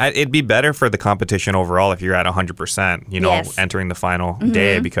 yeah. But it'd be better for the competition overall if you're at 100%, entering the final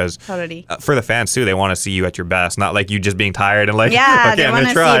day, because for the fans too, they want to see you at your best, not like you just being tired and like, okay, they I'm want gonna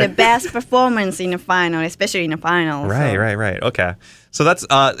to try. see the best performance in the final, especially in the finals. Right. Okay. So that's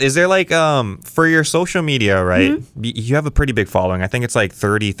is there like for your social media, right? You have a pretty big following. I think it's like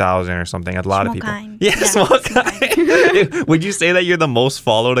 30,000 or something. A lot of people. Yeah, small kind. Would you say that you're the most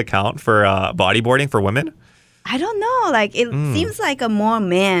followed account for bodyboarding for women? I don't know. Like it seems like a more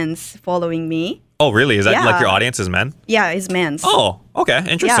men's following me. Oh, really? Is that like your audience is men? Yeah, it's men's. Oh, okay.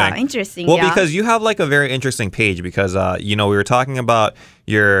 Interesting. Yeah, interesting. Well, because you have like a very interesting page because, we were talking about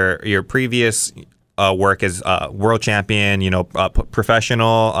your previous work as world champion,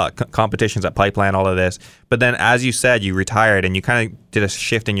 professional competitions at Pipeline, all of this. But then, as you said, you retired and you kind of did a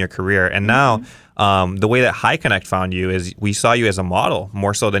shift in your career. And now the way that High Connect found you is we saw you as a model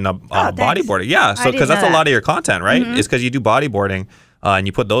more so than a bodyboarder. Yeah, so because that's a lot of your content, right? It's because you do bodyboarding. And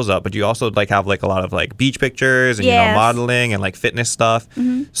you put those up, but you also like have like a lot of like beach pictures and modeling and like fitness stuff.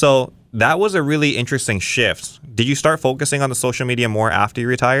 So that was a really interesting shift. Did you start focusing on the social media more after you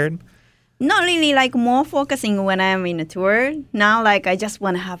retired? Not really, like more focusing when I'm in a tour. Now, like I just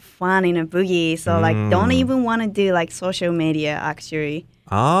want to have fun in a boogie, so like don't even want to do like social media actually.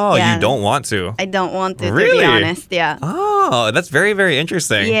 Oh, you don't want to? I don't want to really? be honest. Yeah. Oh, that's very, very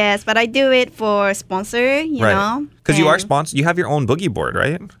interesting. Yes, but I do it for sponsor, you know. Because you are sponsored. You have your own boogie board,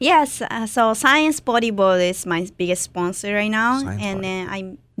 right? Yes. So Science Bodyboard is my biggest sponsor right now.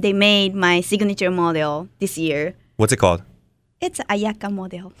 Then they made my signature model this year. What's it called? It's Ayaka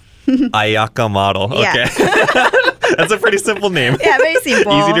model. Ayaka model. Okay. That's a pretty simple name. Yeah, very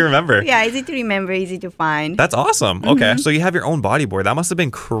simple. Easy to remember. Yeah, easy to remember, easy to find. That's awesome. Okay, so you have your own bodyboard. That must have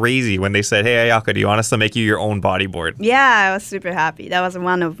been crazy when they said, hey, Ayaka, do you want us to make you your own bodyboard? Yeah, I was super happy. That was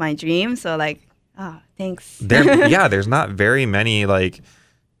one of my dreams. So like, thanks. There's not very many like...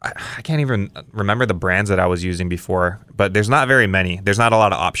 I can't even remember the brands that I was using before, but there's not very many. There's not a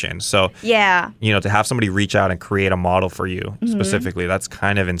lot of options. So, to have somebody reach out and create a model for you specifically, that's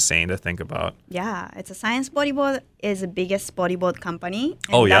kind of insane to think about. Yeah, it's a Science Bodyboard is the biggest bodyboard company.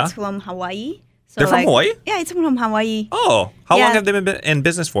 And that's from Hawaii. So they're from Hawaii? Yeah, it's from Hawaii. Oh, how long have they been in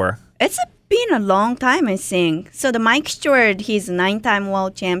business for? It's been a long time, I think. So the Mike Stewart, he's a 9-time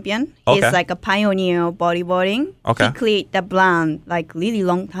world champion. He's like a pioneer of bodyboarding. Okay. He created the brand like really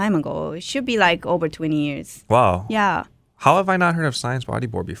long time ago. It should be like over 20 years. Wow. Yeah. How have I not heard of Science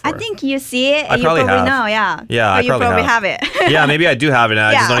Bodyboard before? I think you see it. I you probably have. know, yeah. Yeah, you probably have it. Yeah, maybe I do have it and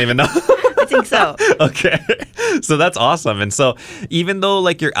I just don't even know. I think so. Okay. So that's awesome. And so even though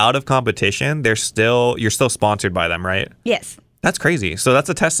like you're out of competition, you're still sponsored by them, right? Yes. That's crazy. So that's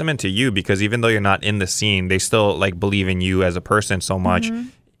a testament to you because even though you're not in the scene, they still like believe in you as a person so much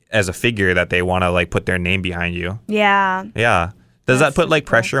as a figure that they want to like put their name behind you. Yeah. Yeah. Does that put like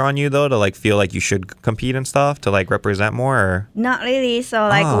pressure on you though to like feel like you should compete and stuff to like represent more? Or? Not really. So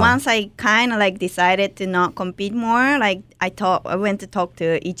like once I kind of like decided to not compete more, like I went to talk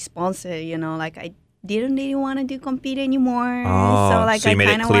to each sponsor, like I didn't really want to compete anymore. So like I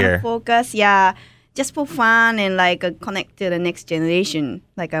kind of want to focus. Yeah. Just for fun and like connect to the next generation.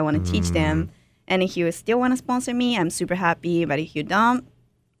 Like I want to teach them. And if you still want to sponsor me, I'm super happy. But if you don't,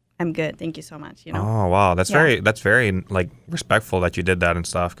 I'm good. Thank you so much. Oh wow, that's very like respectful that you did that and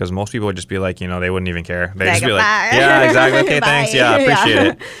stuff. Because most people would just be like, they wouldn't even care. They just be like, yeah, exactly. Okay, thanks. Yeah, appreciate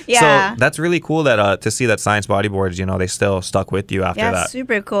it. Yeah. So that's really cool that to see that Science Bodyboards, they still stuck with you after that. Yeah,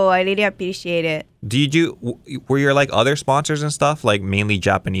 super cool. I really appreciate it. Were your like other sponsors and stuff like mainly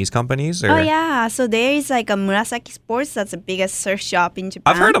Japanese companies? Or? Oh yeah, so there is like a Murasaki Sports. That's the biggest surf shop in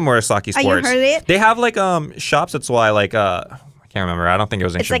Japan. I've heard of Murasaki Sports. Oh, you heard it? They have like shops. That's why like I can't remember. I don't think it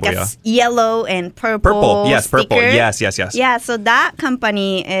was in Shibuya. It's like a yellow and purple. Yes, sticker. Purple. Yes. Yeah, so that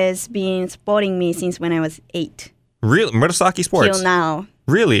company has been supporting me since when I was 8. Really, Murasaki Sports. Till now.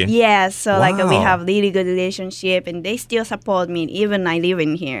 Really? Yeah, so like we have really good relationship and they still support me even I live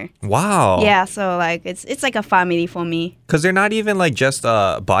in here. Wow. Yeah, so like it's like a family for me. Because they're not even like just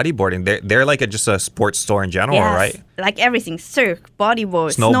bodyboarding. They're like just a sports store in general, right? Like everything. Surf,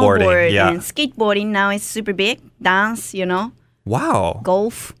 bodyboard, snowboard, and skateboarding now is super big. Dance, Wow.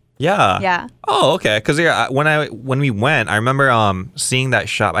 Golf. Yeah. Yeah. Oh, okay. Because when we went, I remember seeing that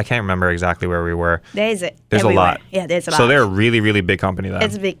shop. I can't remember exactly where we were. There's everywhere. A lot. Yeah, there's a lot. So they're a really, really big company then.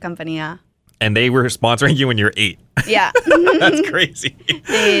 It's a big company, yeah. And they were sponsoring you when you were 8. Yeah. That's crazy.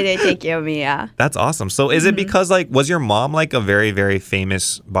 They take care of me, yeah. That's awesome. So is it because like was your mom like a very, very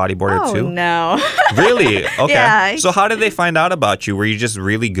famous bodyboarder too? Oh, no. Really? Okay. Yeah. So how did they find out about you? Were you just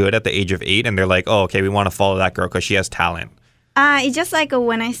really good at the age of 8 and they're like, oh, okay, we want to follow that girl because she has talent? It's just like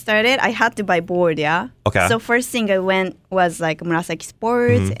when I started, I had to buy board, yeah? Okay. So first thing I went was like Murasaki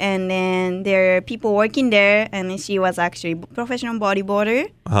Sports, and then there are people working there, and then she was actually professional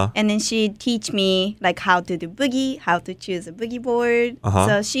bodyboarder, and then she teach me like how to do boogie, how to choose a boogie board.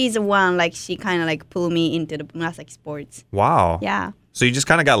 So she's the one, like she kind of like pulled me into the Murasaki Sports. Wow. Yeah. So you just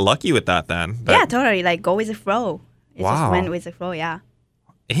kind of got lucky with that then. Yeah, totally. Like go with the flow. It Wow. just went with the flow, yeah.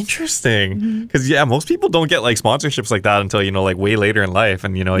 Interesting. Because, most people don't get like sponsorships like that until, like way later in life.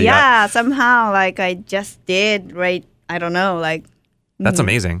 And, somehow like I just did, right? I don't know, like. That's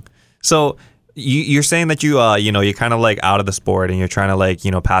amazing. So you're saying that you're kind of like out of the sport and you're trying to like,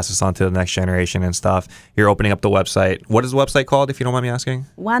 pass this on to the next generation and stuff. You're opening up the website. What is the website called, if you don't mind me asking?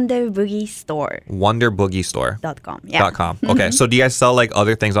 WonderBoogieStore.com. Yeah. .com. Okay. So do you guys sell like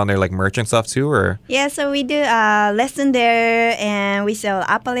other things on there, like merch and stuff too, or? Yeah, so we do lesson there, and we sell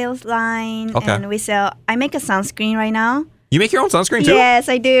apparel line, and I make a sunscreen right now. You make your own sunscreen too? Yes,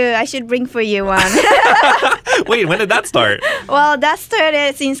 I do. I should bring for you one. Wait, when did that start? Well, that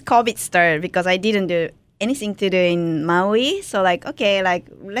started since COVID started because I didn't do anything to do in Maui. So like, okay, like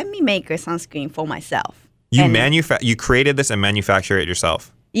let me make a sunscreen for myself. You created this and manufacture it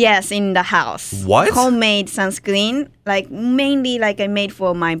yourself? Yes, in the house. What? Homemade sunscreen. Like mainly like I made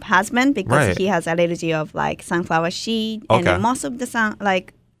for my husband because he has allergy of like sunflower seed. Okay. And most of the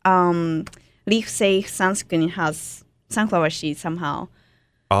leaf safe sunscreen has sunflower seed somehow.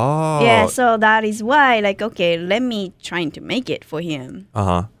 Oh. Yeah, so that is why like okay, let me trying to make it for him.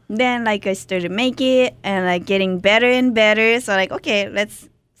 Uh-huh. Then like I started to make it and like getting better and better. So like okay, let's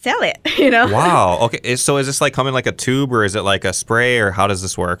sell it, Wow. Okay. So is this like coming like a tube or is it like a spray or how does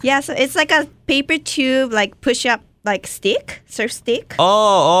this work? Yeah, so it's like a paper tube, like push up like stick, surf stick.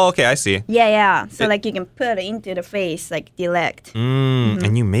 Oh, okay. I see. Yeah. So like you can put it into the face, like direct.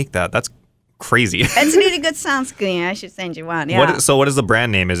 And you make that. That's crazy. It's really good sunscreen. I should send you one. Yeah. What is the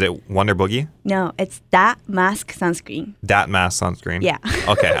brand name? Is it Wonder Boogie? No, it's Dat Mask Sunscreen. Dat Mask Sunscreen. Yeah.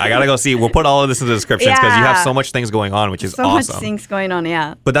 Okay, I gotta go see. We'll put all of this in the descriptions because you have so much things going on, which is awesome. So much things going on,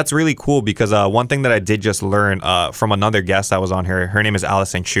 yeah. But that's really cool because one thing that I did just learn from another guest that was on here, her name is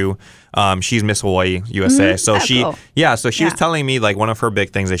Allison Chu. She's Miss Hawaii, USA. So cool. She was telling me like one of her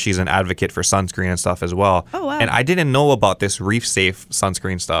big things is she's an advocate for sunscreen and stuff as well. Oh, wow. And I didn't know about this reef safe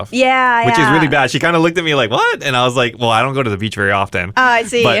sunscreen stuff. Yeah, which is really bad. She kind of looked at me like, what? And I was like, well, I don't go to the beach very often. Oh, I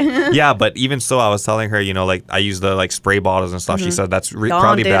see. But even so, I was telling her, like I use the like spray bottles and stuff. She said that's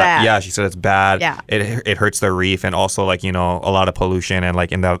probably bad. That. Yeah, she said it's bad. Yeah. It hurts the reef and also like, a lot of pollution and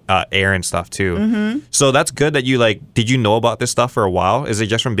like in the air and stuff too. So that's good that you like, did you know about this stuff for a while? Is it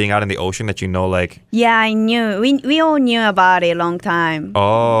just from being out in the ocean that like? Yeah, I knew. We all knew about it a long time.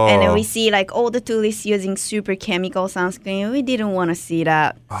 Oh. And then we see like all the tourists using super chemical sunscreen. We didn't want to see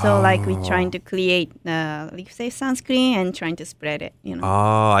that. So like we trying to create leaf safe sunscreen and trying to spread it,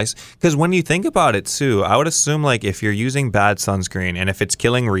 Oh, because when you think about it too, I would assume like if you're using bad sunscreen and if it's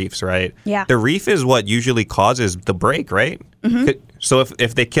killing reefs, right? Yeah. The reef is what usually causes the break, right? So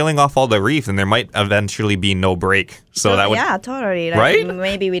if they're killing off all the reef, then there might eventually be no break. So that would totally. Like, right?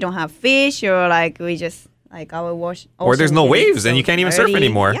 Maybe we don't have fish or like we just like our wash. Or there's no waves and you can't even surf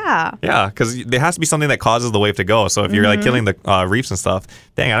anymore. Yeah. Yeah, because there has to be something that causes the wave to go. So if you're like killing the reefs and stuff,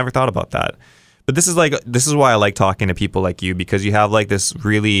 dang, I never thought about that. But this is why I like talking to people like you because you have like this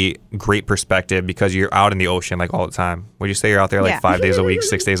really great perspective because you're out in the ocean like all the time. Would you say you're out there like 5 days a week,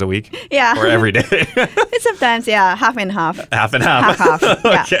 6 days a week? Yeah. Or every day? Sometimes, yeah, half and half. Half and half. Half.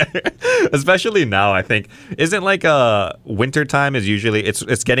 Yeah. Okay. Especially now, I think. Isn't like winter time is usually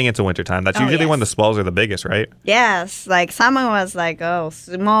it's getting into winter time. That's usually when the swells are the biggest, right? Yes. Like summer was like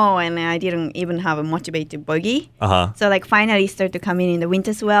small and I didn't even have a motivate to boogie. So like finally start to come in the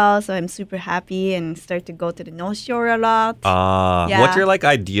winter swell. So I'm super happy and start to go to the North Shore a lot. What's your like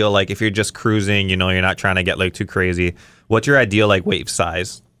ideal, like if you're just cruising, you're not trying to get like too crazy, what's your ideal like wave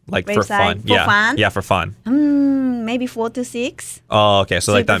size? Like wave for size? fun? For fun? Yeah, for fun. Maybe 4 to 6. Oh, okay.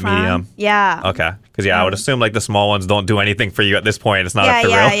 So like that Super medium. fun. Yeah. Okay. Because I would assume like the small ones don't do anything for you at this point. It's not up to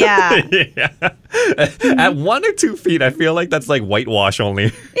real. Yeah. At 1 or 2 feet, I feel like that's like whitewash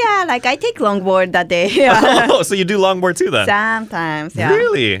only. Yeah, like I take longboard that day. Yeah. Oh, so you do longboard too then? Sometimes, yeah.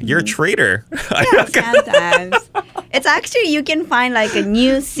 Really? You're a trader. Yeah, sometimes. It's actually, you can find like a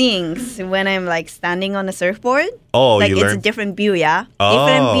new things when I'm like standing on the surfboard. Oh, like you it's learn? a different view, yeah. Oh.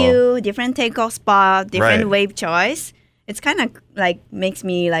 Different view, different takeoff spot, different Right. wave choice. It's kind of like makes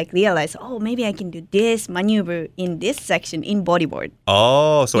me like realize, maybe I can do this maneuver in this section in bodyboard.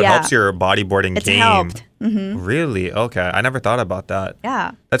 Oh, so it helps your bodyboarding It's game. helped. Really? Okay. I never thought about that.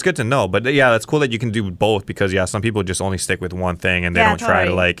 Yeah. That's good to know. But yeah, that's cool that you can do both because some people just only stick with one thing and they don't try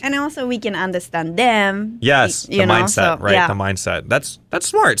to like. And also we can understand them. Yes, the mindset, right? Yeah. The mindset. That's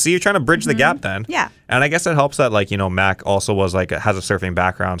smart. See, you're trying to bridge the gap then. Yeah. And I guess it helps that like, Mac also was like has a surfing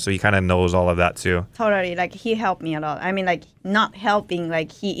background, so he kind of knows all of that too. Totally. Like he helped me a lot. I mean, like not helping,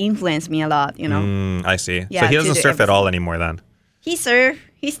 like he influenced me a lot, I see. Yeah, So he doesn't to do surf at all anymore then. He surf.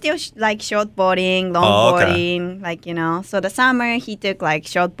 He still like shortboarding, longboarding, like, you know. So the summer he took like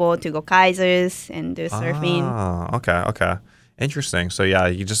shortboard to go kaisers and do surfing. Oh, okay. Interesting. So yeah,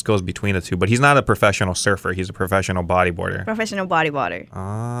 he just goes between the two, but he's not a professional surfer. He's a professional bodyboarder. Professional bodyboarder.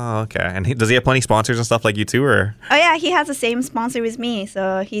 Oh, okay. And does he have plenty of sponsors and stuff like you too, or? Oh yeah, he has the same sponsor with me.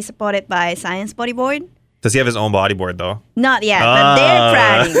 So he's supported by Science Bodyboard. Does he have his own bodyboard though? Not yet, but they're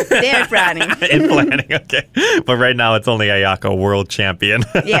planning. They're planning. In planning, okay. But right now it's only Ayaka, world champion.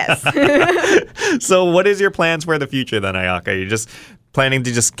 Yes. So what is your plans for the future then, Ayaka? You're just planning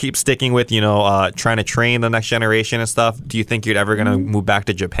to just keep sticking with, trying to train the next generation and stuff? Do you think you're ever going to move back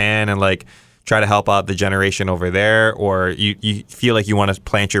to Japan and like try to help out the generation over there? Or you feel like you want to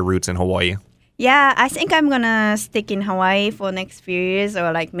plant your roots in Hawaii? Yeah, I think I'm going to stick in Hawaii for next few years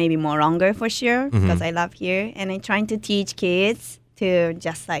or like maybe more longer for sure because I love here. And I'm trying to teach kids to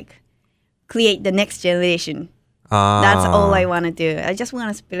just like create the next generation. That's all I want to do. I just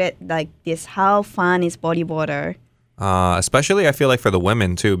want to spread like this, how fun is bodyboarder. Especially I feel like for the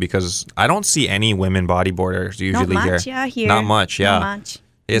women too, because I don't see any women bodyboarders usually Not much, here. Yeah, here. Not much, yeah. Not much.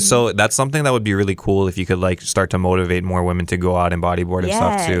 Yeah, so that's something that would be really cool if you could like start to motivate more women to go out and bodyboard and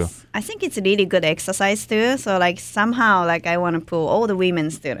stuff too. I think it's a really good exercise too. So like somehow like I want to pull all the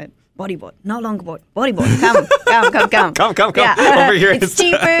women students. Bodyboard, no longboard, bodyboard. Come. Come Yeah. over here. It's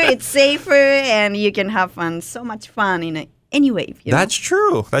cheaper, it's safer, and you can have fun. So much fun in any wave. That's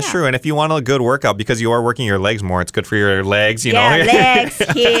true. That's true. And if you want a good workout, because you are working your legs more, it's good for your legs, you know? Legs,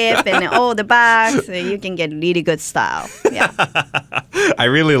 hip, and all the back, so you can get really good style. Yeah. I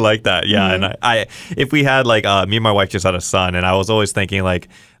really like that. Yeah. And I if we had like, me and my wife just had a son, and I was always thinking like,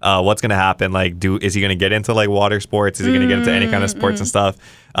 what's going to happen? Like, is he going to get into like water sports? Is he going to get into any kind of sports and stuff?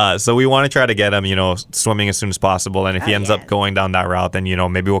 So we want to try to get him, swimming as soon as possible. And if he ends up going down that route, then,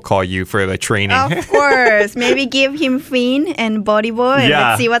 maybe we'll call you for the training. Of course. Maybe give him fin and bodyboard and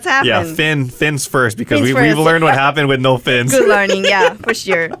let's see what's happened. Yeah, fins first, because we've learned what happened with no fins. Good learning, yeah, for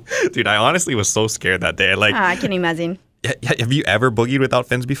sure. Dude, I honestly was so scared that day. Like, I can imagine. Have you ever boogied without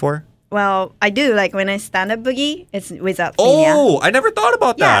fins before? Well, I do. Like when I stand up boogie, it's without fin. Oh, I never thought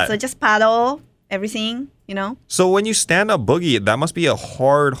about that. Yeah, so just paddle everything, So when you stand up boogie, that must be a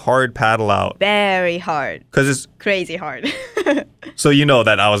hard paddle out. Very hard. Because it's crazy hard. So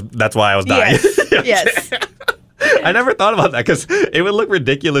that's why I was dying. Yes. I never thought about that because it would look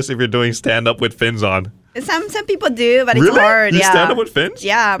ridiculous if you're doing stand up with fins on. Some people do, but really? It's hard. You stand up with fins?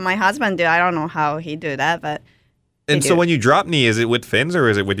 Yeah, my husband do. I don't know how he do that, but. And so when you drop knee, is it with fins or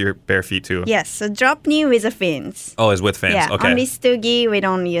is it with your bare feet too? Yes, so drop knee with the fins. Oh, it's with fins. Yeah, okay. Only Stugi, we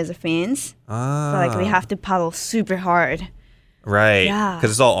don't use the fins. So like we have to paddle super hard. Right. Yeah.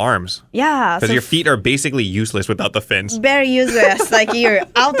 Because it's all arms. Yeah. Because your feet are basically useless without the fins. Very useless. Like you're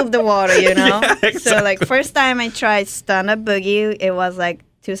out of the water, Yeah, exactly. So like first time I tried stand-up boogie, it was like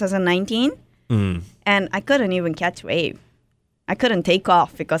 2019. And I couldn't even catch wave. I couldn't take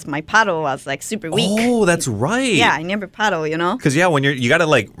off because my paddle was like super weak. Oh, that's right. Yeah, I never paddle, Because when you got to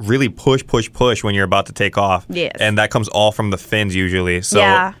like really push when you're about to take off. Yes. And that comes all from the fins usually. So,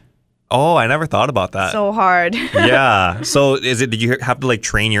 yeah. Oh, I never thought about that. So hard. Yeah. So did you have to like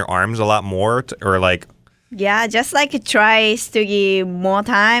train your arms a lot more or like? Yeah, just like try Stugi more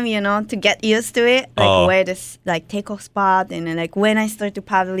time, to get used to it. Like where this like takeoff spot and then like when I started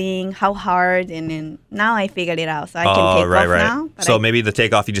paddling, how hard, and then now I figured it out. So I can take off now. So maybe the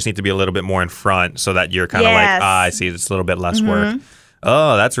takeoff, you just need to be a little bit more in front so that you're kind of like, I see, it's a little bit less work.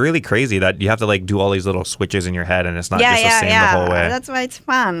 Oh, that's really crazy that you have to like do all these little switches in your head and it's not just the same the whole way. That's why it's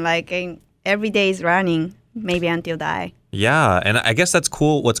fun. Like every day is running, maybe until die. Yeah, and I guess that's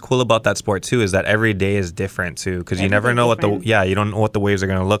cool. What's cool about that sport too is that every day is different too, because you never know you don't know what the waves are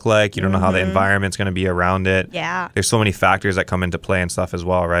going to look like. You don't know how the environment's going to be around it. Yeah, there's so many factors that come into play and stuff as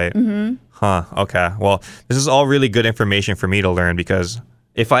well, right? Huh. Okay. Well, this is all really good information for me to learn because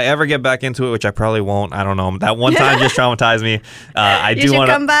if I ever get back into it, which I probably won't, I don't know. That one time just traumatized me. I do want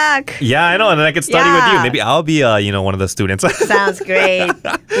to come back. Yeah, I know, and then I could study with you. Maybe I'll be, one of the students. Sounds great.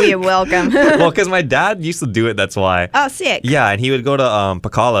 We are welcome. Well, because my dad used to do it. That's why. Oh, sick. Yeah, and he would go to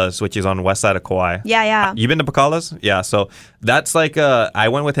Pakala's, which is on the west side of Kauai. Yeah. You been to Pakala's? Yeah. So that's like I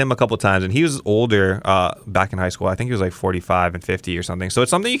went with him a couple times, and he was older back in high school. I think he was like 45 and 50 or something. So it's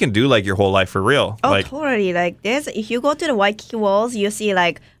something you can do like your whole life for real. Oh, totally. Like if you go to the Waikiki Walls, you see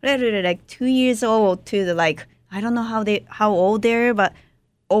like literally like 2 years old to the like I don't know how old they're, but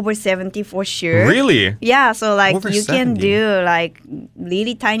over 70 for sure. Really? Yeah. So like over you 70. can do like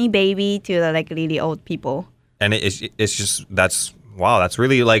really tiny baby to the, like really old people. And it's just that's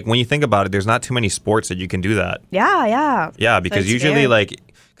really like when you think about it, there's not too many sports that you can do that. Yeah. Yeah, because usually like.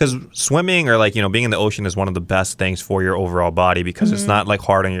 because swimming or like, being in the ocean is one of the best things for your overall body because it's not like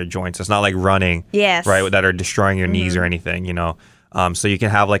hard on your joints. It's not like running, right, that are destroying your knees or anything, So you can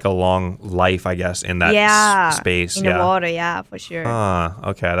have like a long life, I guess, in that space. In the water, for sure.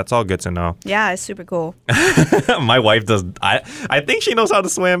 Okay, that's all good to know. Yeah, it's super cool. My wife does. I think she knows how to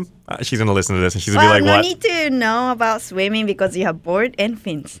swim. She's gonna listen to this and she's gonna be like, "What? "What?" You need to know about swimming because you have board and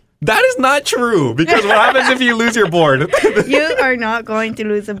fins. That is not true because what happens if you lose your board? You are not going to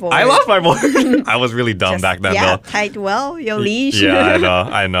lose a board. I lost my board. I was really dumb back then, though. Tight well your leash. Yeah,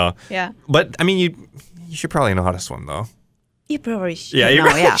 I know. Yeah. But I mean, you should probably know how to swim, though. You probably should.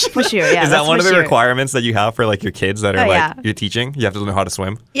 Yeah, for sure. Yeah, is that one of the requirements that you have for like your kids that are you're teaching? You have to know how to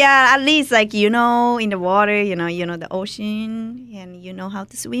swim. Yeah, at least like in the water, you know the ocean, and you know how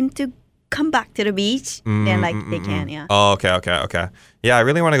to swim to come back to the beach. Then like they can. Yeah. Oh, okay. Yeah, I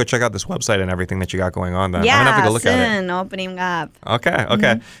really want to go check out this website and everything that you got going on. Then I'm gonna have to go look at it. Opening up.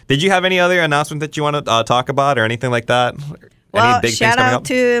 Okay. Did you have any other announcement that you want to talk about or anything like that? Well, any big shout things coming out up?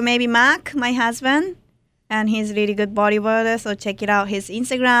 to maybe Mac, my husband. And he's really good bodybuilder, so check it out, his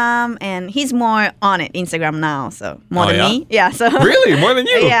Instagram. And he's more on it, Instagram now, so more than me. Yeah, so really? More than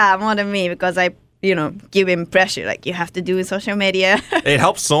you? Yeah, more than me, because I, give him pressure, like you have to do social media. It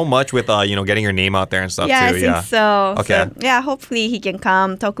helps so much with, getting your name out there and stuff too. I think so. Okay. So, yeah, hopefully he can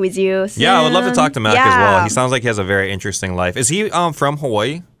come talk with you soon. Yeah, I would love to talk to Mac as well. He sounds like he has a very interesting life. Is he from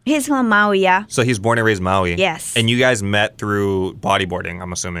Hawaii? He's from Maui, yeah. So he's born and raised Maui? Yes. And you guys met through bodyboarding,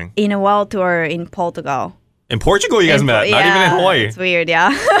 I'm assuming? In a world tour in Portugal. In Portugal you guys met, not even in Hawaii. It's weird, yeah.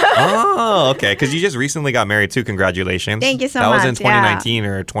 Oh, okay. Because you just recently got married too. Congratulations. Thank you so much. That was in 2019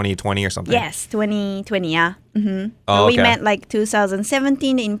 or 2020 or something. Yes, 2020, yeah. Mm-hmm. Oh, okay. We met like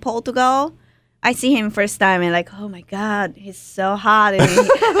 2017 in Portugal. I see him first time and like, oh my God, he's so hot.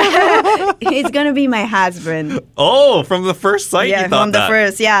 And he's going to be my husband. Oh, from the first sight you thought that? Yeah, from the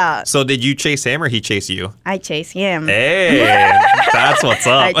first, yeah. So did you chase him or he chase you? I chase him. Hey, that's what's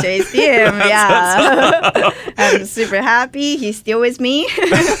up. I chased him, yeah. I'm super happy. He's still with me.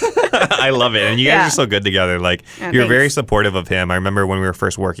 I love it. And you guys are so good together. Like, you're very thanks. supportive of him. I remember when we were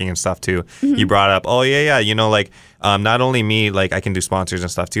first working and stuff too, you brought up, not only me, like I can do sponsors and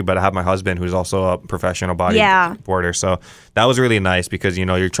stuff too, but I have my husband who's also a professional bodyboarder. So that was really nice because,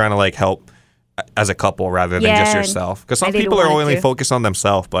 you're trying to like help as a couple rather than just yourself. Because some people are only focused on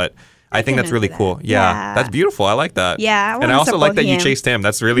themselves, but I think that's really cool. Yeah, that's beautiful. I like that. Yeah, and I also like that you chased him.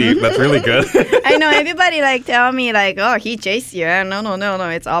 That's really good. I know everybody like tell me like, oh, he chased you. No,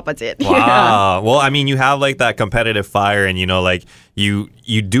 it's opposite. Wow. Well, I mean, you have like that competitive fire, and like you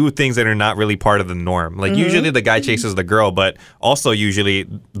do things that are not really part of the norm. Like usually the guy chases the girl, but also usually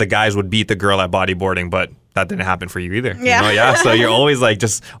the guys would beat the girl at bodyboarding, but that didn't happen for you either. Yeah. So you're always like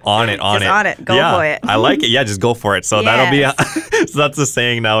just on it. On it. Go for it. I like it. Yeah, just go for it. So that'll be so that's the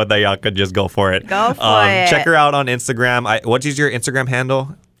saying now with Ayaka, just go for it. Go for it. Check her out on Instagram. What is your Instagram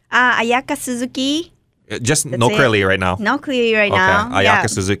handle? Ayaka Suzuki. Just no Crilley right now. No Crilley right now. Ayaka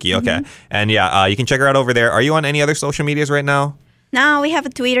Suzuki. Okay. And you can check her out over there. Are you on any other social medias right now? Now we have a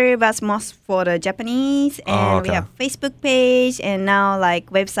Twitter, but most for the Japanese, and we have Facebook page, and now like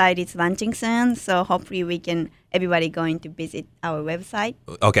website is launching soon, so hopefully everybody going to visit our website.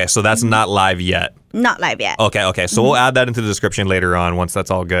 Okay, so that's not live yet. Not live yet. Okay. So we'll add that into the description later on once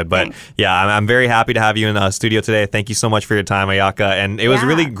that's all good. But yeah, I'm very happy to have you in the studio today. Thank you so much for your time, Ayaka. And it was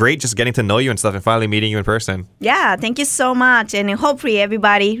really great just getting to know you and stuff and finally meeting you in person. Yeah, thank you so much. And hopefully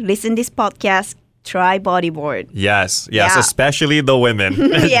everybody listen this podcast. Try bodyboard. Yes, especially the women.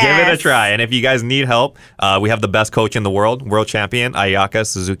 Give it a try. And if you guys need help, we have the best coach in the world champion, Ayaka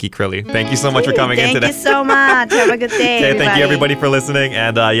Suzuki Crilley. Thank you so much for coming in today. Thank you so much. Have a good day, Okay, thank you everybody for listening.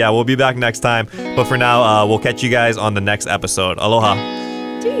 And we'll be back next time. But for now, we'll catch you guys on the next episode. Aloha.